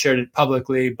haven't shared it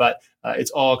publicly, but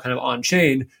it's all kind of on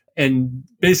chain. And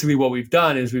basically what we've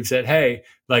done is we've said, hey,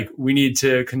 like we need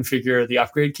to configure the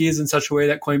upgrade keys in such a way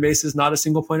that Coinbase is not a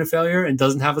single point of failure and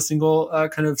doesn't have a single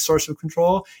kind of source of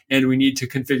control. And we need to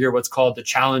configure what's called the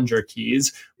challenger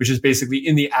keys, which is basically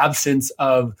in the absence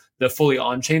of the fully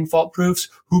on-chain fault proofs,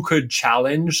 who could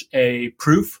challenge a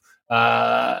proof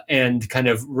and kind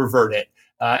of revert it.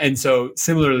 And so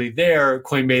similarly there,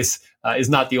 Coinbase is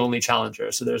not the only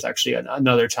challenger. So there's actually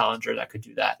another challenger that could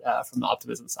do that from the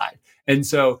optimism side. And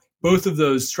so both of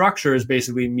those structures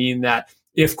basically mean that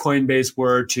if Coinbase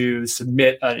were to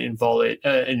submit an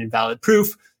invalid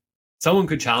proof, someone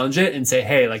could challenge it and say,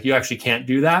 hey, like you actually can't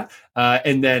do that.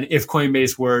 And then if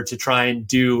Coinbase were to try and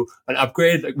do an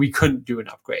upgrade, like we couldn't do an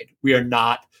upgrade. We are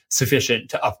not sufficient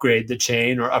to upgrade the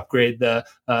chain or upgrade the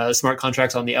smart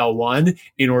contracts on the L1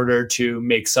 in order to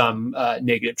make some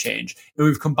negative change. And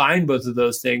we've combined both of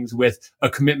those things with a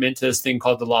commitment to this thing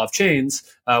called the Law of Chains,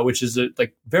 which is a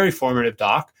very formative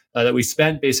doc that we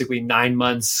spent basically 9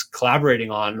 months collaborating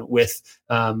on with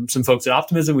some folks at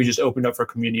Optimism. We just opened up for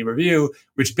community review,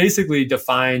 which basically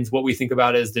defines what we think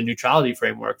about as the neutrality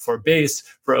framework for Base,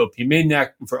 for OP mainnet,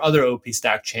 and for other OP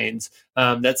stack chains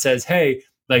that says, hey,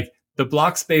 like the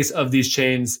block space of these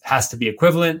chains has to be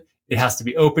equivalent. It has to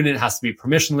be open. It has to be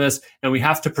permissionless. And we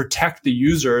have to protect the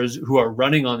users who are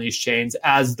running on these chains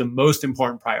as the most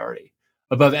important priority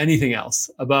above anything else,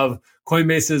 above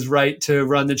Coinbase's right to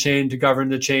run the chain, to govern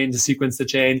the chain, to sequence the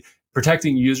chain.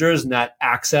 Protecting users and that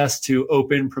access to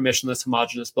open, permissionless,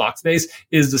 homogeneous block space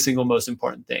is the single most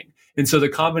important thing. And so the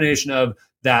combination of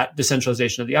that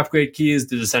decentralization of the upgrade keys,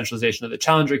 the decentralization of the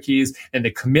challenger keys, and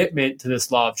the commitment to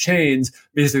this law of chains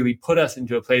basically put us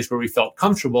into a place where we felt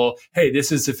comfortable, hey,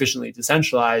 this is sufficiently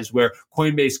decentralized where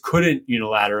Coinbase couldn't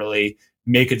unilaterally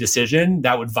make a decision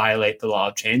that would violate the law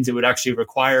of chains. It would actually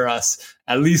require us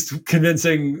at least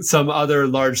convincing some other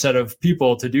large set of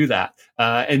people to do that.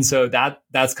 And so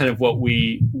that's kind of what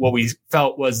we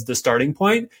felt was the starting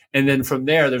point. And then from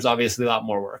there, there's obviously a lot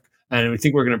more work. And we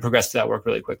think we're going to progress to that work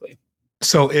really quickly.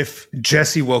 So if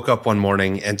Jesse woke up one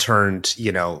morning and turned,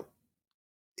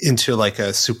 into like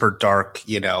a super dark,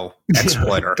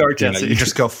 exploiter, dark Jesse. You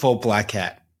just go full black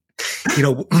hat.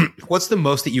 What's the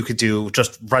most that you could do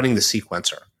just running the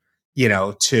sequencer,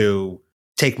 to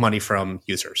take money from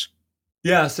users?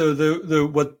 Yeah. So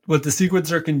what the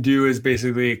sequencer can do is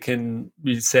basically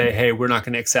we say, hey, we're not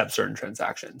going to accept certain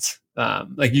transactions.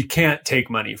 Like you can't take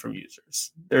money from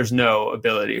users. There's no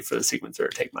ability for the sequencer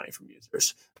to take money from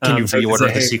users. Can you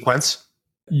reorder the sequence?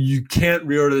 You can't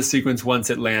reorder the sequence once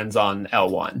it lands on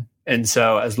L1. And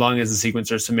so as long as the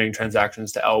sequencer is submitting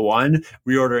transactions to L1,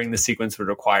 reordering the sequence would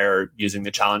require using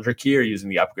the challenger key or using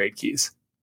the upgrade keys.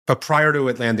 But prior to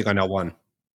it landing on L1,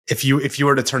 if you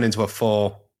were to turn into a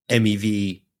full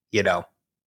MEV,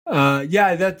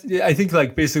 I think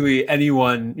like basically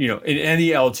anyone, in any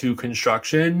L2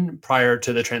 construction prior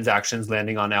to the transactions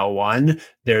landing on L1,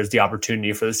 there's the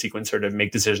opportunity for the sequencer to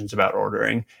make decisions about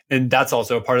ordering. And that's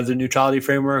also a part of the neutrality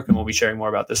framework. And we'll be sharing more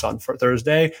about this on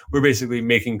Thursday. We're basically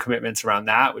making commitments around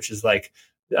that, which is like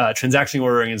transaction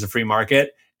ordering is a free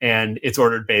market and it's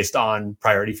ordered based on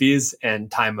priority fees and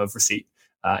time of receipt.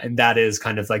 And that is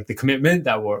kind of like the commitment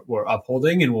that we're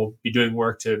upholding, and we'll be doing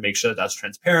work to make sure that that's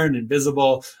transparent and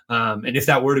visible. And if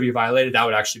that were to be violated, that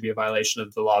would actually be a violation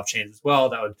of the law of chains as well.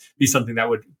 That would be something that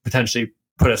would potentially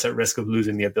put us at risk of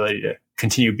losing the ability to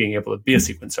continue being able to be a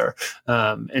sequencer.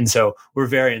 And so we're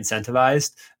very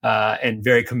incentivized and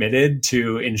very committed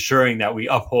to ensuring that we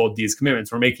uphold these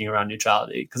commitments we're making around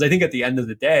neutrality. Because I think at the end of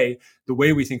the day, the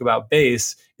way we think about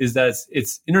Base is that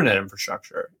it's internet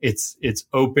infrastructure. It's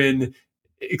open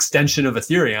extension of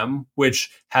Ethereum,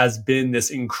 which has been this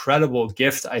incredible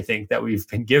gift, I think, that we've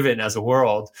been given as a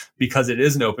world because it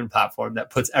is an open platform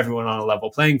that puts everyone on a level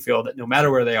playing field no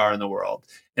matter where they are in the world.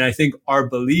 And I think our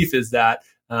belief is that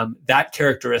that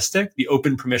characteristic, the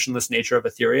open permissionless nature of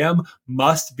Ethereum,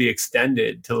 must be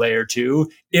extended to layer 2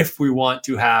 if we want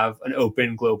to have an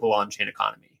open global on-chain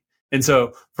economy. And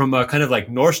so from a kind of like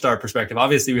North Star perspective,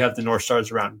 obviously we have the North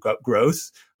Stars around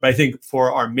growth, but I think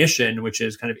for our mission, which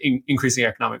is kind of increasing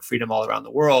economic freedom all around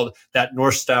the world, that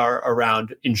North Star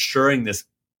around ensuring this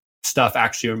stuff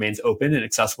actually remains open and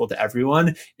accessible to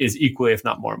everyone is equally, if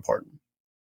not more important.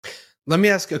 Let me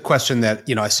ask a question that,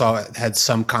 I saw had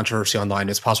some controversy online.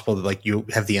 It's possible that like you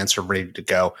have the answer ready to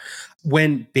go.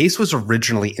 When Base was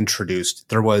originally introduced,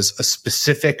 there was a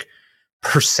specific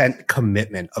percent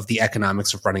commitment of the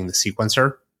economics of running the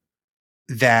sequencer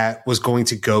that was going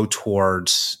to go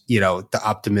towards, the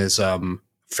optimism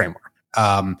framework.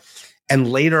 And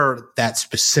later that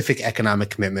specific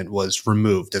economic commitment was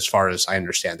removed as far as I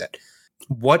understand it.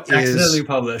 Accidentally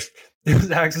published. It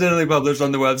was accidentally published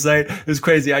on the website. It was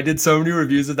crazy. I did so many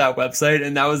reviews of that website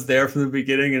and that was there from the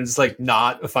beginning and it's like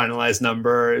not a finalized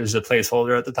number. It was a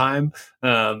placeholder at the time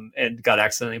and got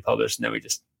accidentally published and then we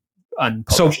just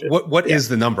unpublished it. What is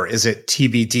the number? Is it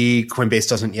TBD? Coinbase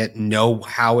doesn't yet know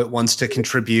how it wants to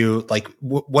contribute. Like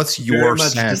what's your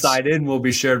sense? Very much decided and will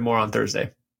be shared more on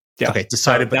Thursday. Yeah. Okay,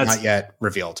 decided but not yet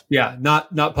revealed. Yeah,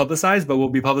 not publicized, but will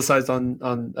be publicized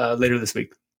on later this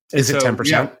week. Is it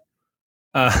 10%?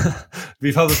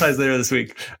 Be publicized later this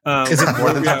week. Is it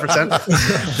more than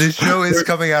 10%? This show is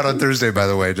coming out on Thursday, by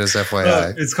the way, just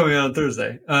FYI. It's coming out on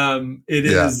Thursday.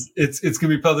 It's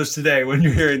going to be published today when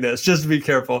you're hearing this. Just to be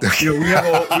careful. We have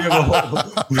a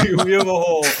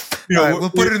whole. We'll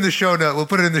put it in the show note. We'll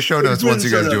put it in the show notes once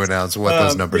you guys do announce what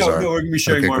those numbers are. No, we're going to be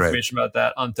sharing more information about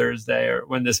that on Thursday or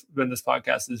when this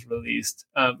podcast is released.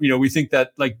 We think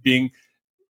that like being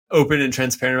open and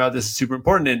transparent about this is super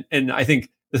important, and I think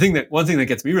one thing that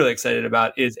gets me really excited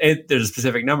about is A, there's a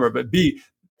specific number, but B,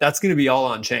 that's going to be all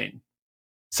on chain.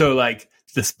 So like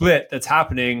the split that's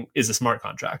happening is a smart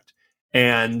contract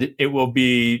and it will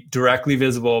be directly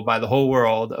visible by the whole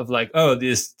world of like, oh,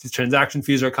 these transaction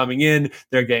fees are coming in.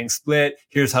 They're getting split.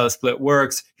 Here's how the split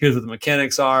works. Here's what the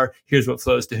mechanics are. Here's what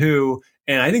flows to who.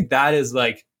 And I think that is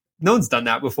like, no one's done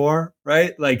that before,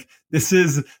 right? Like this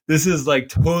is like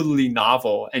totally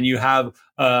novel. And you have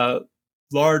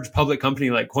large public company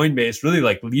like Coinbase really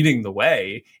like leading the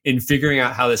way in figuring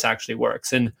out how this actually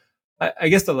works. And I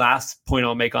guess the last point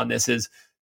I'll make on this is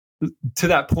to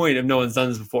that point of no one's done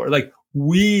this before. Like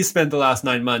we spent the last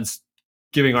 9 months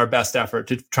giving our best effort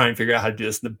to try and figure out how to do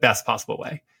this in the best possible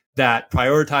way that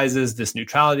prioritizes this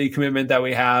neutrality commitment that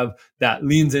we have, that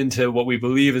leans into what we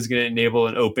believe is going to enable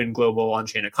an open global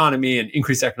on-chain economy and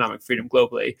increase economic freedom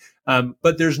globally.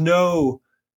 But there was no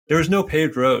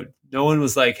paved road. No one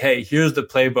was like, hey, here's the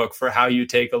playbook for how you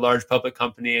take a large public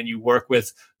company and you work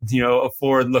with, a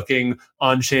forward-looking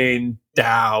on-chain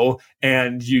DAO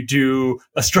and you do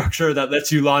a structure that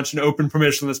lets you launch an open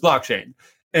permissionless blockchain.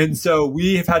 And so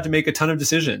we have had to make a ton of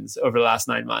decisions over the last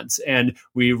 9 months. And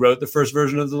we wrote the first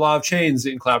version of the Law of Chains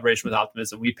in collaboration with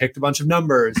Optimism. We picked a bunch of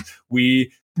numbers.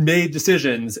 We made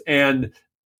decisions and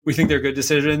we think they're good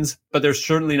decisions, but they're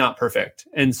certainly not perfect.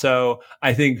 And so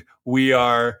I think we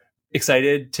are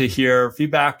excited to hear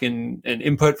feedback and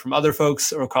input from other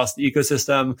folks across the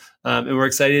ecosystem. And we're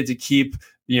excited to keep,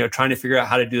 trying to figure out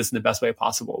how to do this in the best way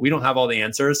possible. We don't have all the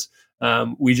answers.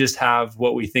 We just have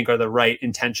what we think are the right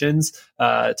intentions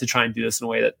to try and do this in a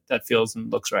way that feels and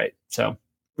looks right. So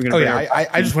we're going to.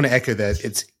 I just want to echo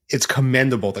that it's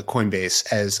commendable that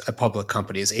Coinbase as a public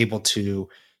company is able to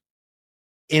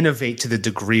innovate to the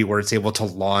degree where it's able to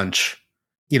launch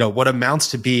what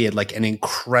amounts to be like an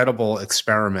incredible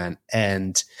experiment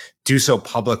and do so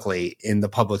publicly in the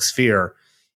public sphere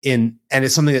and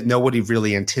it's something that nobody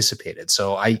really anticipated.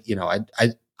 So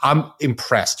I'm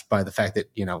impressed by the fact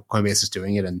that, Coinbase is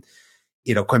doing it and,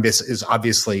 Coinbase is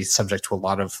obviously subject to a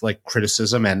lot of like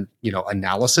criticism and,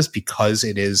 analysis because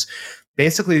it is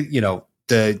basically,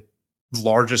 the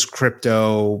largest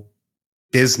crypto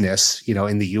business,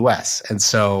 in the US. And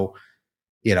so,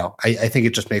 I think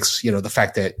it just makes, the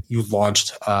fact that you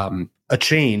launched a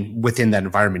chain within that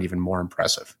environment even more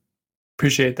impressive.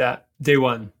 Appreciate that. Day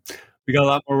one. We got a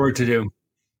lot more work to do.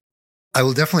 I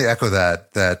will definitely echo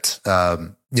that,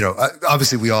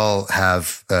 obviously we all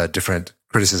have different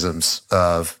criticisms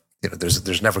of,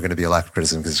 there's never going to be a lack of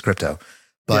criticism because it's crypto.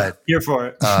 But here for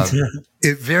it.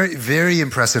 It very, very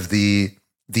impressive, the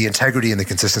integrity and the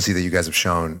consistency that you guys have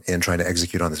shown in trying to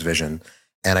execute on this vision.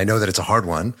 And I know that it's a hard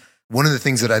one. One of the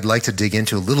things that I'd like to dig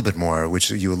into a little bit more,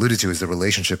 which you alluded to, is the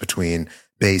relationship between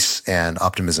Base and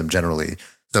Optimism generally.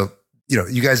 So,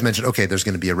 you guys mentioned, okay, there's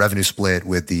going to be a revenue split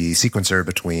with the sequencer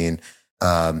between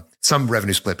some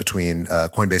revenue split between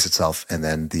Coinbase itself and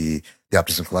then the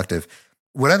Optimism Collective.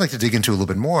 what I'd like to dig into a little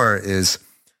bit more is,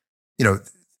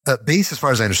 Base, as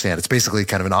far as I understand, it's basically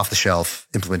kind of an off-the-shelf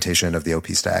implementation of the OP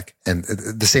stack. And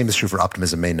the same is true for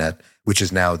Optimism mainnet, which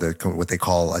is now what they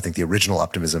call, I think, the original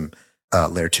Optimism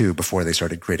layer 2 before they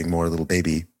started creating more little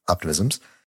baby Optimisms.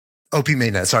 OP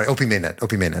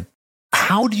mainnet.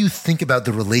 How do you think about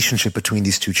the relationship between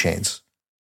these two chains?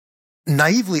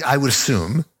 Naively, I would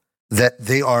assume that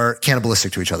they are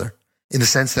cannibalistic to each other in the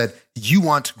sense that you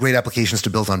want great applications to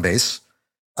build on Base.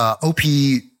 OP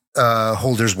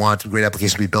holders want great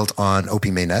applications to be built on OP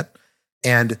mainnet.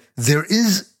 And there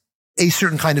is a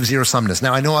certain kind of zero sumness.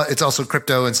 Now, I know it's also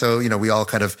crypto. And so, we all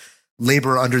kind of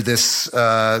labor under this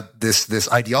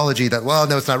ideology that, well,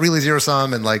 no, it's not really zero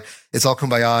sum. And like, it's all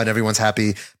kumbaya and everyone's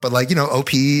happy. But like, OP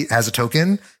has a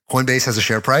token. Coinbase has a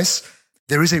share price.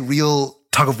 There is a real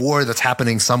tug of war that's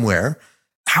happening somewhere.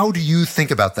 How do you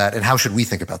think about that? And how should we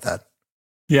think about that?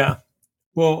 Yeah.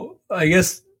 Well, I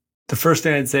guess the first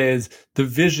thing I'd say is the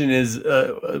vision is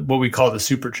what we call the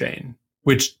super chain,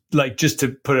 which, like, just to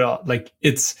put it out, like,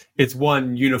 it's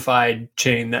one unified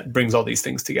chain that brings all these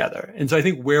things together. And so I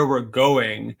think where we're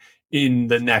going in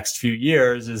the next few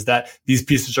years is that these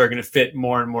pieces are going to fit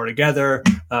more and more together.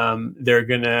 They're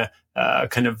going to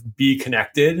kind of be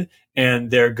connected,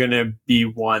 and they're going to be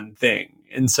one thing.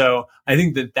 And so I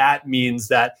think that means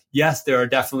that, yes, there are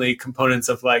definitely components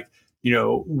of like,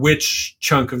 which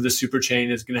chunk of the super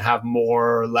chain is going to have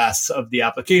more or less of the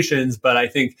applications. But I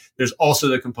think there's also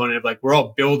the component of like, we're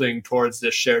all building towards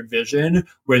this shared vision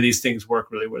where these things work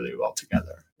really, really well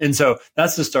together. And so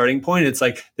that's the starting point. It's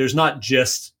like, there's not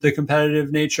just the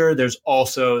competitive nature, there's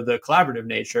also the collaborative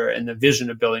nature and the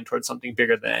vision of building towards something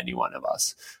bigger than any one of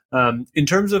us. In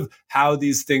terms of how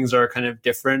these things are kind of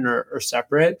different or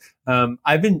separate,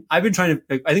 I've been trying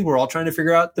to, I think we're all trying to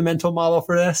figure out the mental model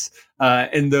for this.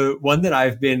 And the one that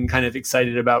I've been kind of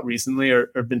excited about recently or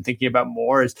been thinking about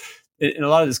more is, and a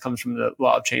lot of this comes from the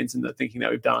law of chains and the thinking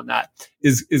that we've done on that,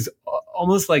 is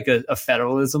almost like a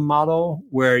federalism model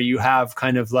where you have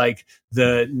kind of like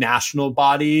the national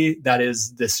body that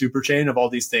is the super chain of all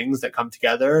these things that come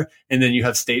together. And then you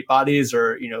have state bodies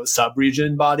or,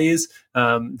 sub-region bodies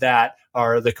that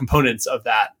are the components of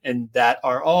that, and that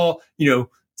are all,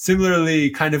 similarly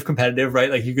kind of competitive,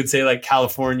 right? Like you could say like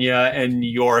California and New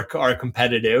York are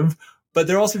competitive, but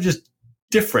they're also just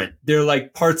different. They're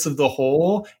like parts of the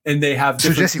whole, and they have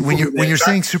different. So Jesse, when you're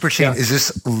saying super chain, is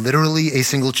this literally a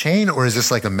single chain, or is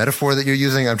this like a metaphor that you're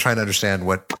using? I'm trying to understand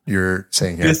what you're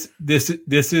saying here. This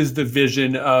is the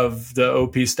vision of the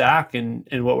OP stack and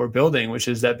what we're building, which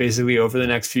is that basically over the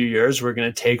next few years, we're going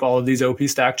to take all of these OP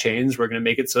stack chains. We're going to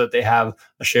make it so that they have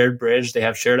a shared bridge, they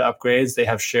have shared upgrades, they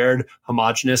have shared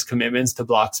homogeneous commitments to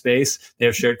block space, they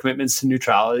have shared commitments to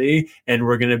neutrality, and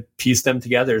we're going to piece them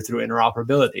together through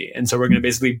interoperability. And so we're going to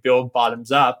basically build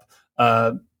bottoms up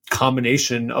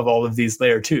combination of all of these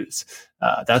layer twos.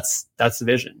 That's the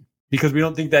vision, because we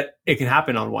don't think that it can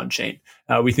happen on one chain.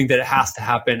 We think that it has to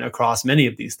happen across many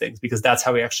of these things, because that's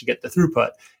how we actually get the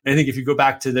throughput. And I think if you go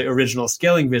back to the original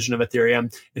scaling vision of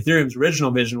Ethereum's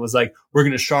original vision was like, we're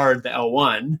going to shard the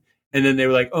L1. And then they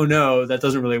were like, oh no, that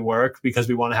doesn't really work because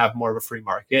we want to have more of a free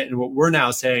market. And what we're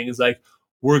now saying is like,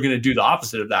 we're going to do the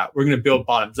opposite of that. We're going to build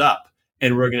bottoms up.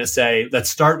 And we're going to say,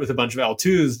 let's start with a bunch of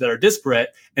L2s that are disparate,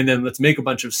 and then let's make a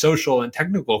bunch of social and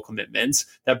technical commitments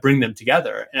that bring them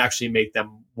together and actually make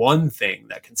them one thing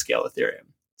that can scale Ethereum.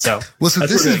 So this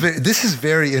is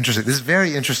very interesting. This is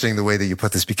very interesting the way that you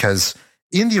put this, because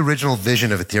in the original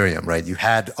vision of Ethereum, right, you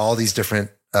had all these different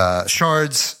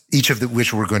shards, each of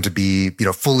which were going to be,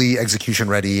 fully execution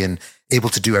ready and able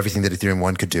to do everything that Ethereum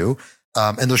 1 could do.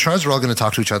 And those shards were all going to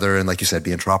talk to each other and, like you said,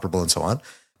 be interoperable and so on.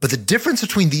 But the difference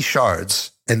between these shards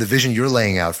and the vision you're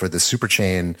laying out for this super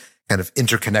chain kind of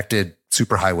interconnected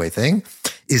superhighway thing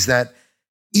is that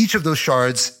each of those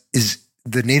shards is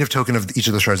the native token of each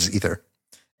of those shards is Ether.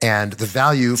 And the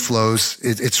value flows,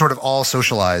 it's sort of all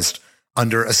socialized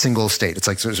under a single state. It's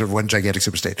like sort of one gigantic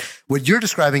super state. What you're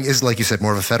describing is, like you said,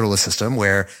 more of a federalist system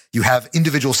where you have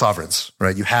individual sovereigns,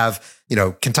 right? You have,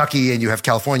 Kentucky and you have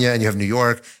California and you have New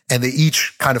York, and they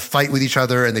each kind of fight with each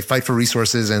other and they fight for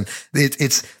resources, and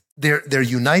they're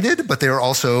united, but they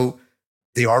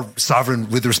are sovereign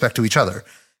with respect to each other.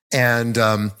 And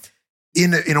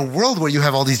in a world where you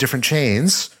have all these different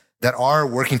chains that are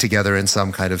working together in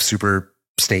some kind of super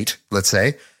state, let's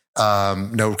say,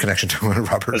 No connection to what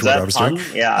Robert Was that was fun?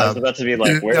 doing. Yeah, I was about to be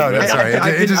like, where? No, sorry.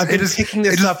 I've been picking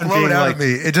this up and being flowed out like, of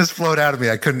me. It just flowed out of me.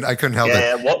 I couldn't help it.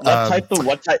 Yeah. What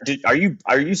type? Are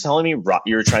you telling me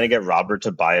you were trying to get Robert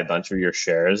to buy a bunch of your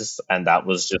shares, and that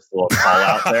was just a little call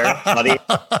out there, buddy?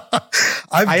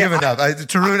 I've given up.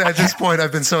 Tarun, at this point,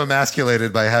 I've been so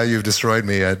emasculated by how you've destroyed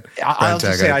me at I'll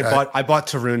just say I I bought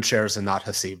Tarun shares and not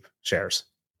Hasib shares.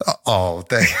 Oh,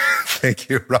 thank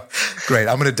you, Rob. Great.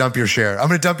 I'm going to dump your share. I'm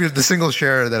going to dump the single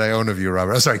share that I own of you,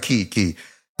 Robert. Oh, sorry, Key.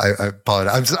 I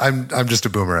apologize. I'm just a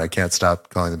boomer. I can't stop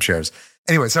calling them shares.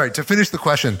 Anyway, sorry. To finish the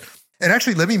question, and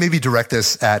actually, let me maybe direct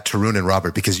this at Tarun and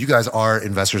Robert because you guys are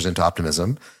investors into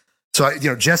optimism. So,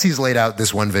 Jesse's laid out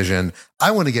this one vision. I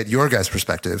want to get your guys'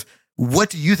 perspective. What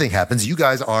do you think happens? You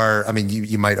guys are. I mean,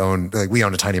 you might own. Like, we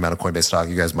own a tiny amount of Coinbase stock.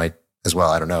 You guys might as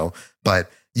well. I don't know, but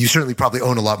you certainly probably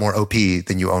own a lot more OP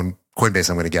than you own Coinbase,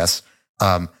 I'm going to guess.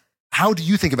 How do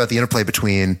you think about the interplay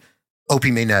between OP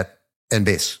mainnet and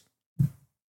Base?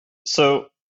 So,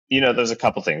 there's a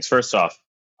couple things. First off,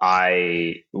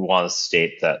 I want to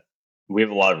state that we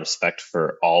have a lot of respect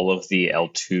for all of the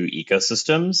L2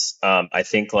 ecosystems. I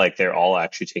think they're all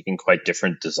actually taking quite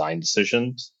different design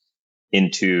decisions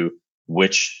into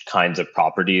which kinds of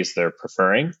properties they're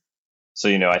preferring. So,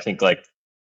 I think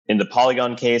in the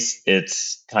Polygon case,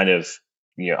 it's kind of,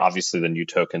 obviously the new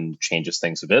token changes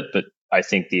things a bit, but I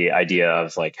think the idea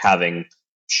of having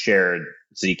shared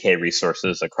ZK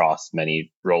resources across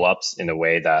many rollups in a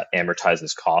way that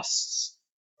amortizes costs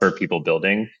for people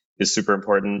building is super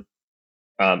important.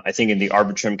 I think in the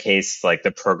Arbitrum case,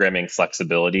 the programming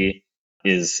flexibility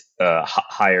is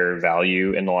higher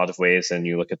value in a lot of ways. And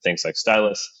you look at things like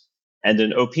Stylus. And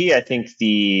in OP, I think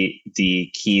the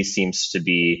key seems to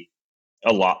be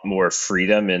a lot more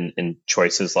freedom in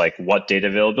choices like what data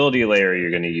availability layer you're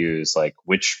going to use,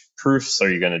 which proofs are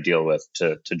you going to deal with,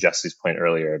 to Jesse's point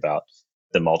earlier about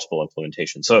the multiple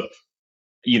implementation. So,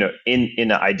 in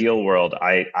an ideal world,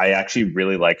 I actually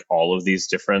really like all of these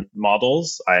different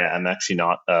models. I'm actually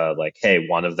not hey,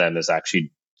 one of them is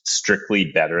actually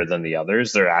strictly better than the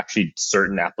others. There are actually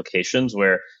certain applications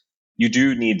where you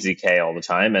do need ZK all the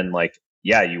time. And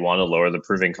you want to lower the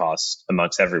proving costs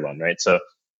amongst everyone, right? So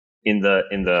in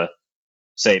the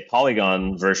say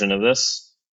Polygon version of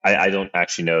this, I don't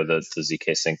actually know the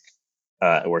ZK sync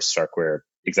or Starkware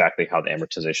exactly how the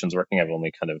amortization is working. I've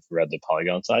only kind of read the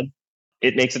Polygon side.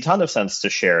 It makes a ton of sense to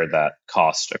share that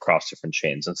cost across different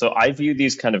chains. And so I view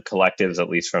these kind of collectives, at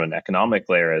least from an economic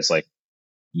layer, as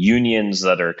unions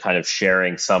that are kind of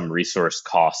sharing some resource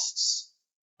costs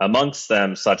amongst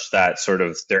them, such that sort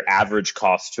of their average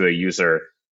cost to a user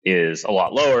is a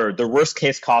lot lower. The worst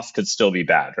case cost could still be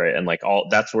bad, right? And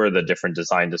that's where the different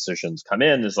design decisions come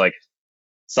in, is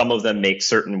some of them make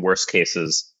certain worst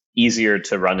cases easier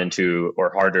to run into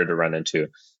or harder to run into,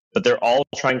 but they're all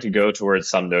trying to go towards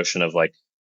some notion of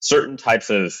certain types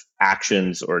of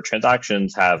actions or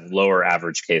transactions have lower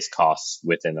average case costs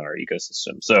within our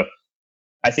ecosystem. So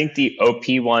I think the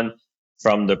OP one,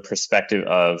 from the perspective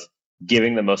of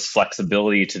giving the most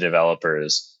flexibility to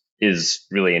developers, is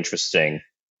really interesting.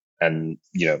 And,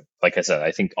 like I said,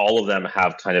 I think all of them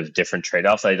have kind of different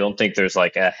trade-offs. I don't think there's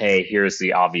hey, here's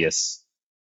the obvious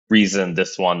reason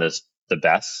this one is the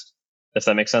best, if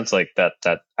that makes sense.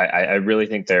 I really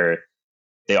think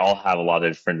they all have a lot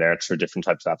of different merits for different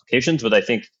types of applications. But I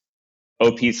think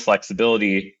OP's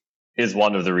flexibility is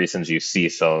one of the reasons you see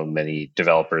so many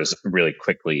developers really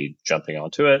quickly jumping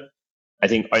onto it. I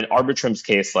think in Arbitrum's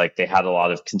case, they had a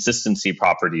lot of consistency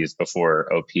properties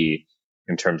before OP,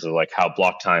 in terms of how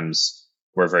block times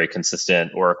were very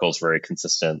consistent, Oracle's very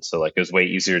consistent. So it was way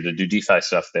easier to do DeFi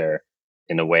stuff there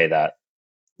in a way that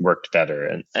worked better.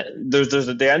 And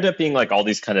they end up being all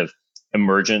these kind of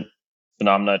emergent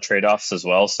phenomena trade-offs as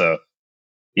well. So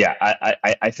yeah,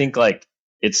 I think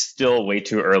it's still way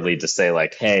too early to say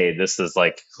hey, this is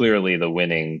clearly the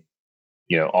winning,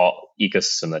 all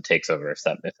ecosystem that takes over, if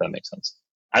that makes sense.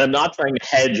 And I'm not trying to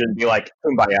hedge and be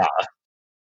kumbaya.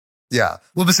 Yeah.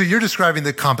 Well, but so you're describing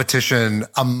the competition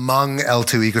among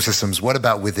L2 ecosystems. What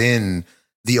about within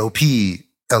the OP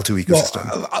L2 ecosystem?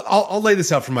 Well, I'll lay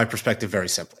this out from my perspective very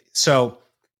simply. So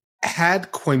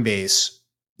had Coinbase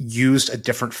used a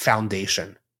different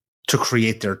foundation to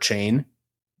create their chain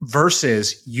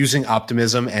versus using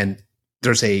Optimism, and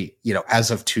there's a,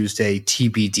 as of Tuesday,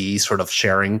 TBD sort of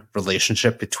sharing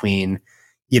relationship between,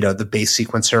 the base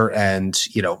sequencer and,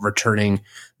 returning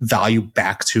value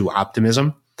back to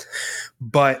Optimism.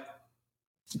 But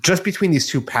just between these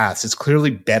two paths, it's clearly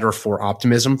better for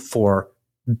Optimism for,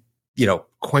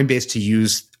 Coinbase to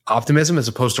use Optimism as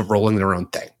opposed to rolling their own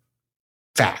thing.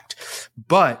 Fact.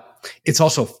 But it's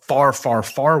also far, far,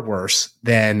 far worse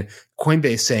than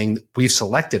Coinbase saying we've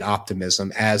selected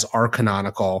Optimism as our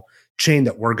canonical chain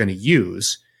that we're going to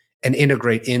use and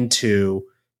integrate into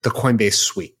the Coinbase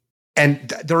suite. And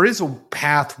there is a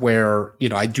path where,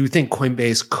 I do think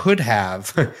Coinbase could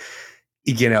have,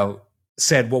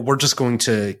 said, well, we're just going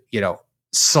to,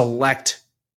 select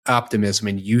Optimism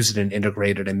and use it and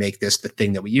integrate it and make this the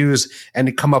thing that we use, and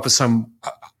to come up with some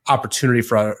opportunity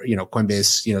for,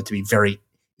 Coinbase, to be very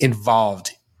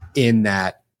involved in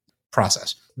that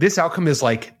process. This outcome is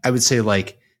I would say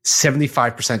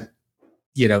 75%,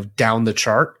 down the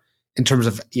chart in terms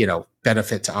of,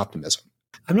 benefit to Optimism.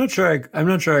 I'm not sure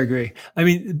I agree. I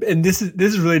mean, and this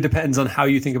really depends on how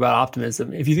you think about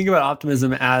Optimism. If you think about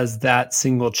Optimism as that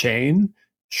single chain,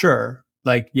 sure.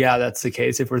 That's the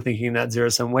case if we're thinking in that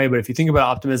zero-sum way. But if you think about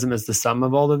Optimism as the sum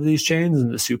of all of these chains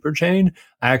and the super chain,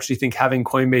 I actually think having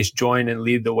Coinbase join and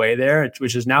lead the way there,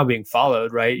 which is now being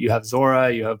followed, right? You have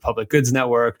Zora, you have Public Goods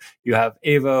Network, you have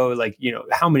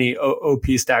Avo, how many OP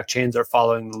stack chains are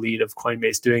following the lead of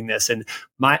Coinbase doing this? And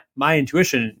my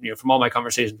intuition, from all my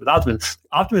conversations with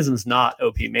Optimism is not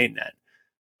OP mainnet.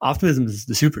 Optimism is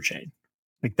the super chain.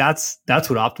 That's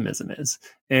what Optimism is.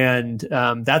 And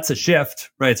that's a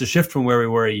shift, right? It's a shift from where we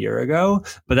were a year ago,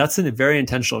 but that's a very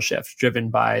intentional shift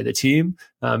driven by the team,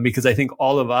 because I think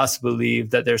all of us believe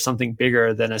that there's something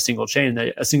bigger than a single chain,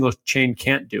 that a single chain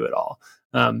can't do it all.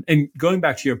 And going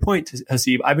back to your point,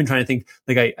 Haseeb, I've been trying to think,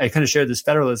 I kind of share this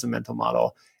federalism mental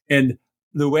model. And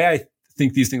the way I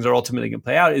think these things are ultimately going to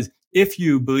play out is if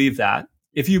you believe that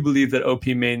OP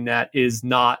mainnet is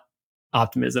not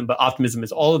Optimism, but Optimism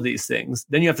is all of these things,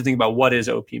 then you have to think about what is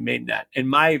OP mainnet. And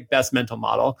my best mental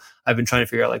model, I've been trying to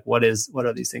figure out what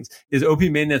are these things, is OP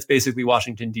mainnet's basically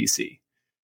Washington, DC.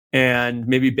 And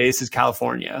maybe Base is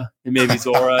California, and maybe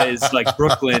Zora is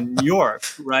Brooklyn, New York,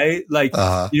 right?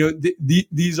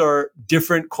 These are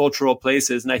different cultural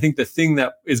places. And I think the thing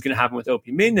that is going to happen with OP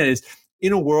mainnet is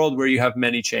in a world where you have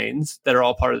many chains that are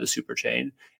all part of the super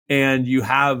chain, and you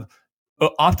have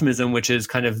Optimism, which is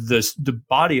kind of the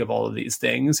body of all of these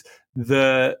things,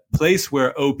 the place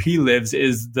where OP lives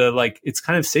is it's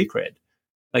kind of sacred.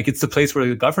 It's the place where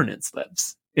the governance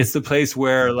lives. It's the place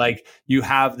where you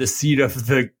have the seat of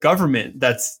the government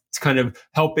that's kind of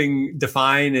helping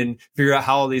define and figure out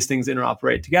how all these things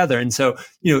interoperate together. And so,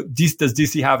 does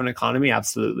DC have an economy?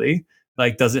 Absolutely.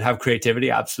 Does it have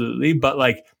creativity? Absolutely.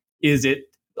 But is it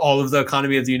all of the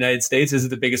economy of the United States? Is it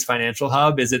the biggest financial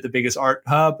hub? Is it the biggest art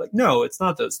hub? No, it's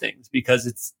not those things, because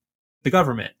it's the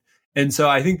government. And so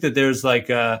I think that there's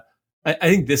I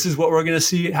think this is what we're going to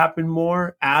see happen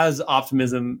more as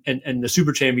Optimism and the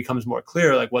super chain becomes more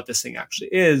clear, what this thing actually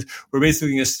is. We're basically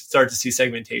going to start to see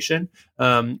segmentation,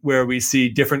 where we see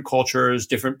different cultures,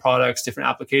 different products, different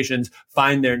applications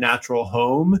find their natural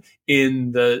home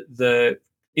in the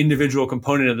individual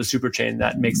component of the super chain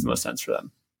that makes the most sense for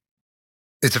them.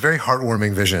 It's a very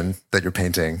heartwarming vision that you're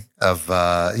painting of,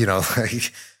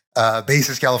 Base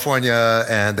is California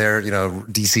and they're,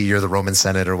 DC, you're the Roman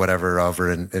Senate or whatever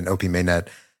over in OP mainnet.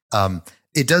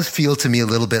 It does feel to me a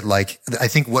little bit I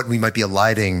think what we might be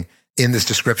eliding in this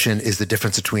description is the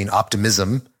difference between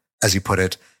Optimism, as you put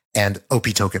it, and OP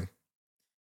token.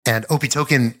 And OP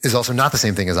token is also not the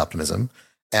same thing as Optimism.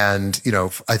 And,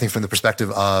 I think from the perspective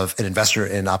of an investor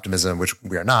in Optimism, which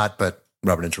we are not, but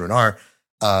Robert and Tarun are,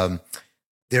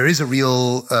 there is a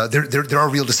real, there are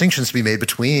real distinctions to be made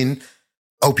between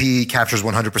OP captures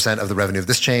 100% of the revenue of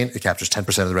this chain. It captures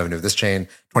 10% of the revenue of this chain,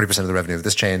 20% of the revenue of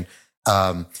this chain.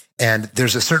 And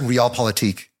there's a certain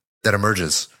realpolitik that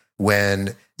emerges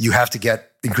when you have to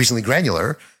get increasingly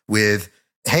granular with,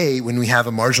 hey, when we have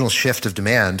a marginal shift of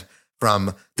demand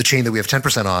from the chain that we have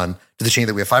 10% on to the chain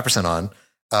that we have 5% on,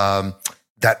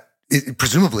 that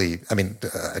presumably,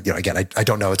 again, I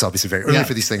don't know. It's obviously very early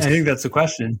for these things. I think that's the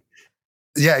question.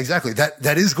 Yeah, exactly.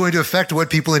 That is going to affect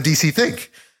what people in DC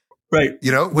think. Right.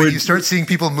 When you start seeing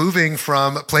people moving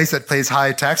from a place that pays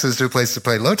high taxes to a place to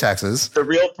pay low taxes. The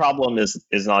real problem is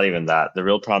not even that. The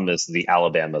real problem is the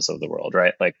Alabamas of the world,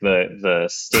 right? The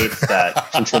states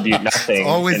that contribute nothing.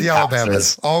 Always the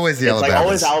Alabamas. Always the Alabamas.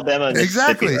 Always Alabama and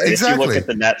Exactly. Mississippi, right? Exactly. If you look at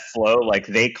the net flow,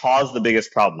 they cause the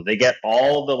biggest problem. They get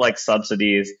all the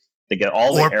subsidies. They get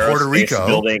all the Puerto Rico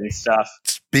building stuff.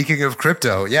 Speaking of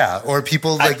crypto, yeah. Or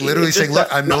people literally saying, look,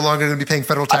 I'm no longer going to be paying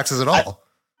federal taxes at all.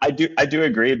 I do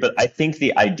agree, but I think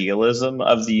the idealism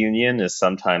of the union is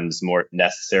sometimes more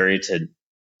necessary to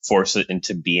force it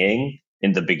into being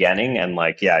in the beginning. And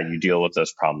you deal with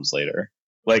those problems later.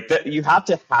 You have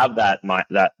to have that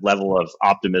level of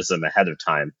optimism ahead of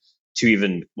time to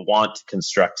even want to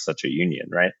construct such a union,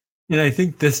 right? And I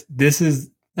think this is,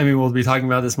 we'll be talking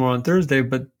about this more on Thursday,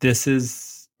 but this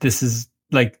is this is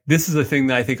the thing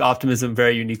that I think optimism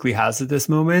very uniquely has at this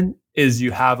moment is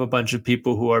you have a bunch of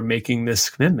people who are making this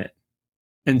commitment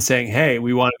and saying, hey,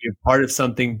 we want to be a part of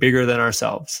something bigger than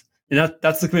ourselves. And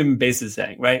that's the commitment base is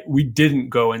saying, right? We didn't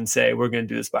go and say, we're going to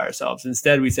do this by ourselves.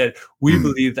 Instead, we said, we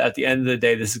believe that at the end of the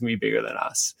day, this is going to be bigger than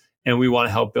us. And we want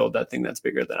to help build that thing that's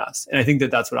bigger than us. And I think that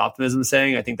that's what optimism is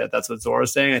saying. I think that that's what Zora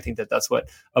is saying. I think that that's what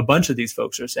a bunch of these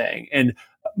folks are saying. And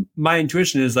my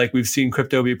intuition is like, we've seen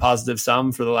crypto be positive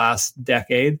sum for the last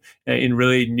decade in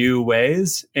really new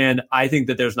ways. And I think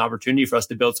that there's an opportunity for us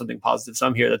to build something positive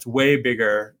sum here that's way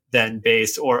bigger than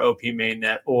Base or OP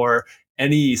mainnet or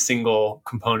any single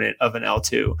component of an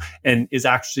L2, and is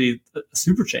actually a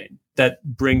super chain that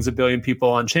brings 1 billion people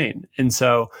on chain. And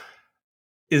so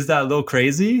is that a little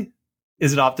crazy?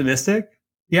 Is it optimistic?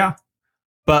 Yeah.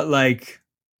 But like,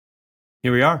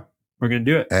 here we are. We're going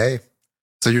to do it. Hey,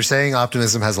 so you're saying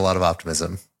optimism has a lot of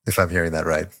optimism, if I'm hearing that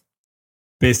right.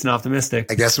 Based and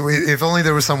optimistic. I guess if only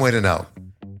there was some way to know.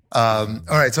 All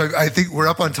right. So I think we're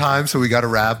up on time, so we got to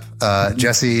wrap.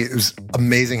 Jesse, it was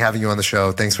amazing having you on the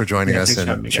show. Thanks for joining us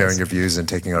and sharing your views and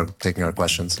taking our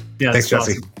questions. Yeah, thanks,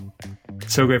 Jesse. Awesome.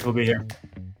 So grateful to be here.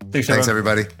 Thanks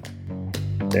everybody.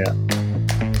 Yeah.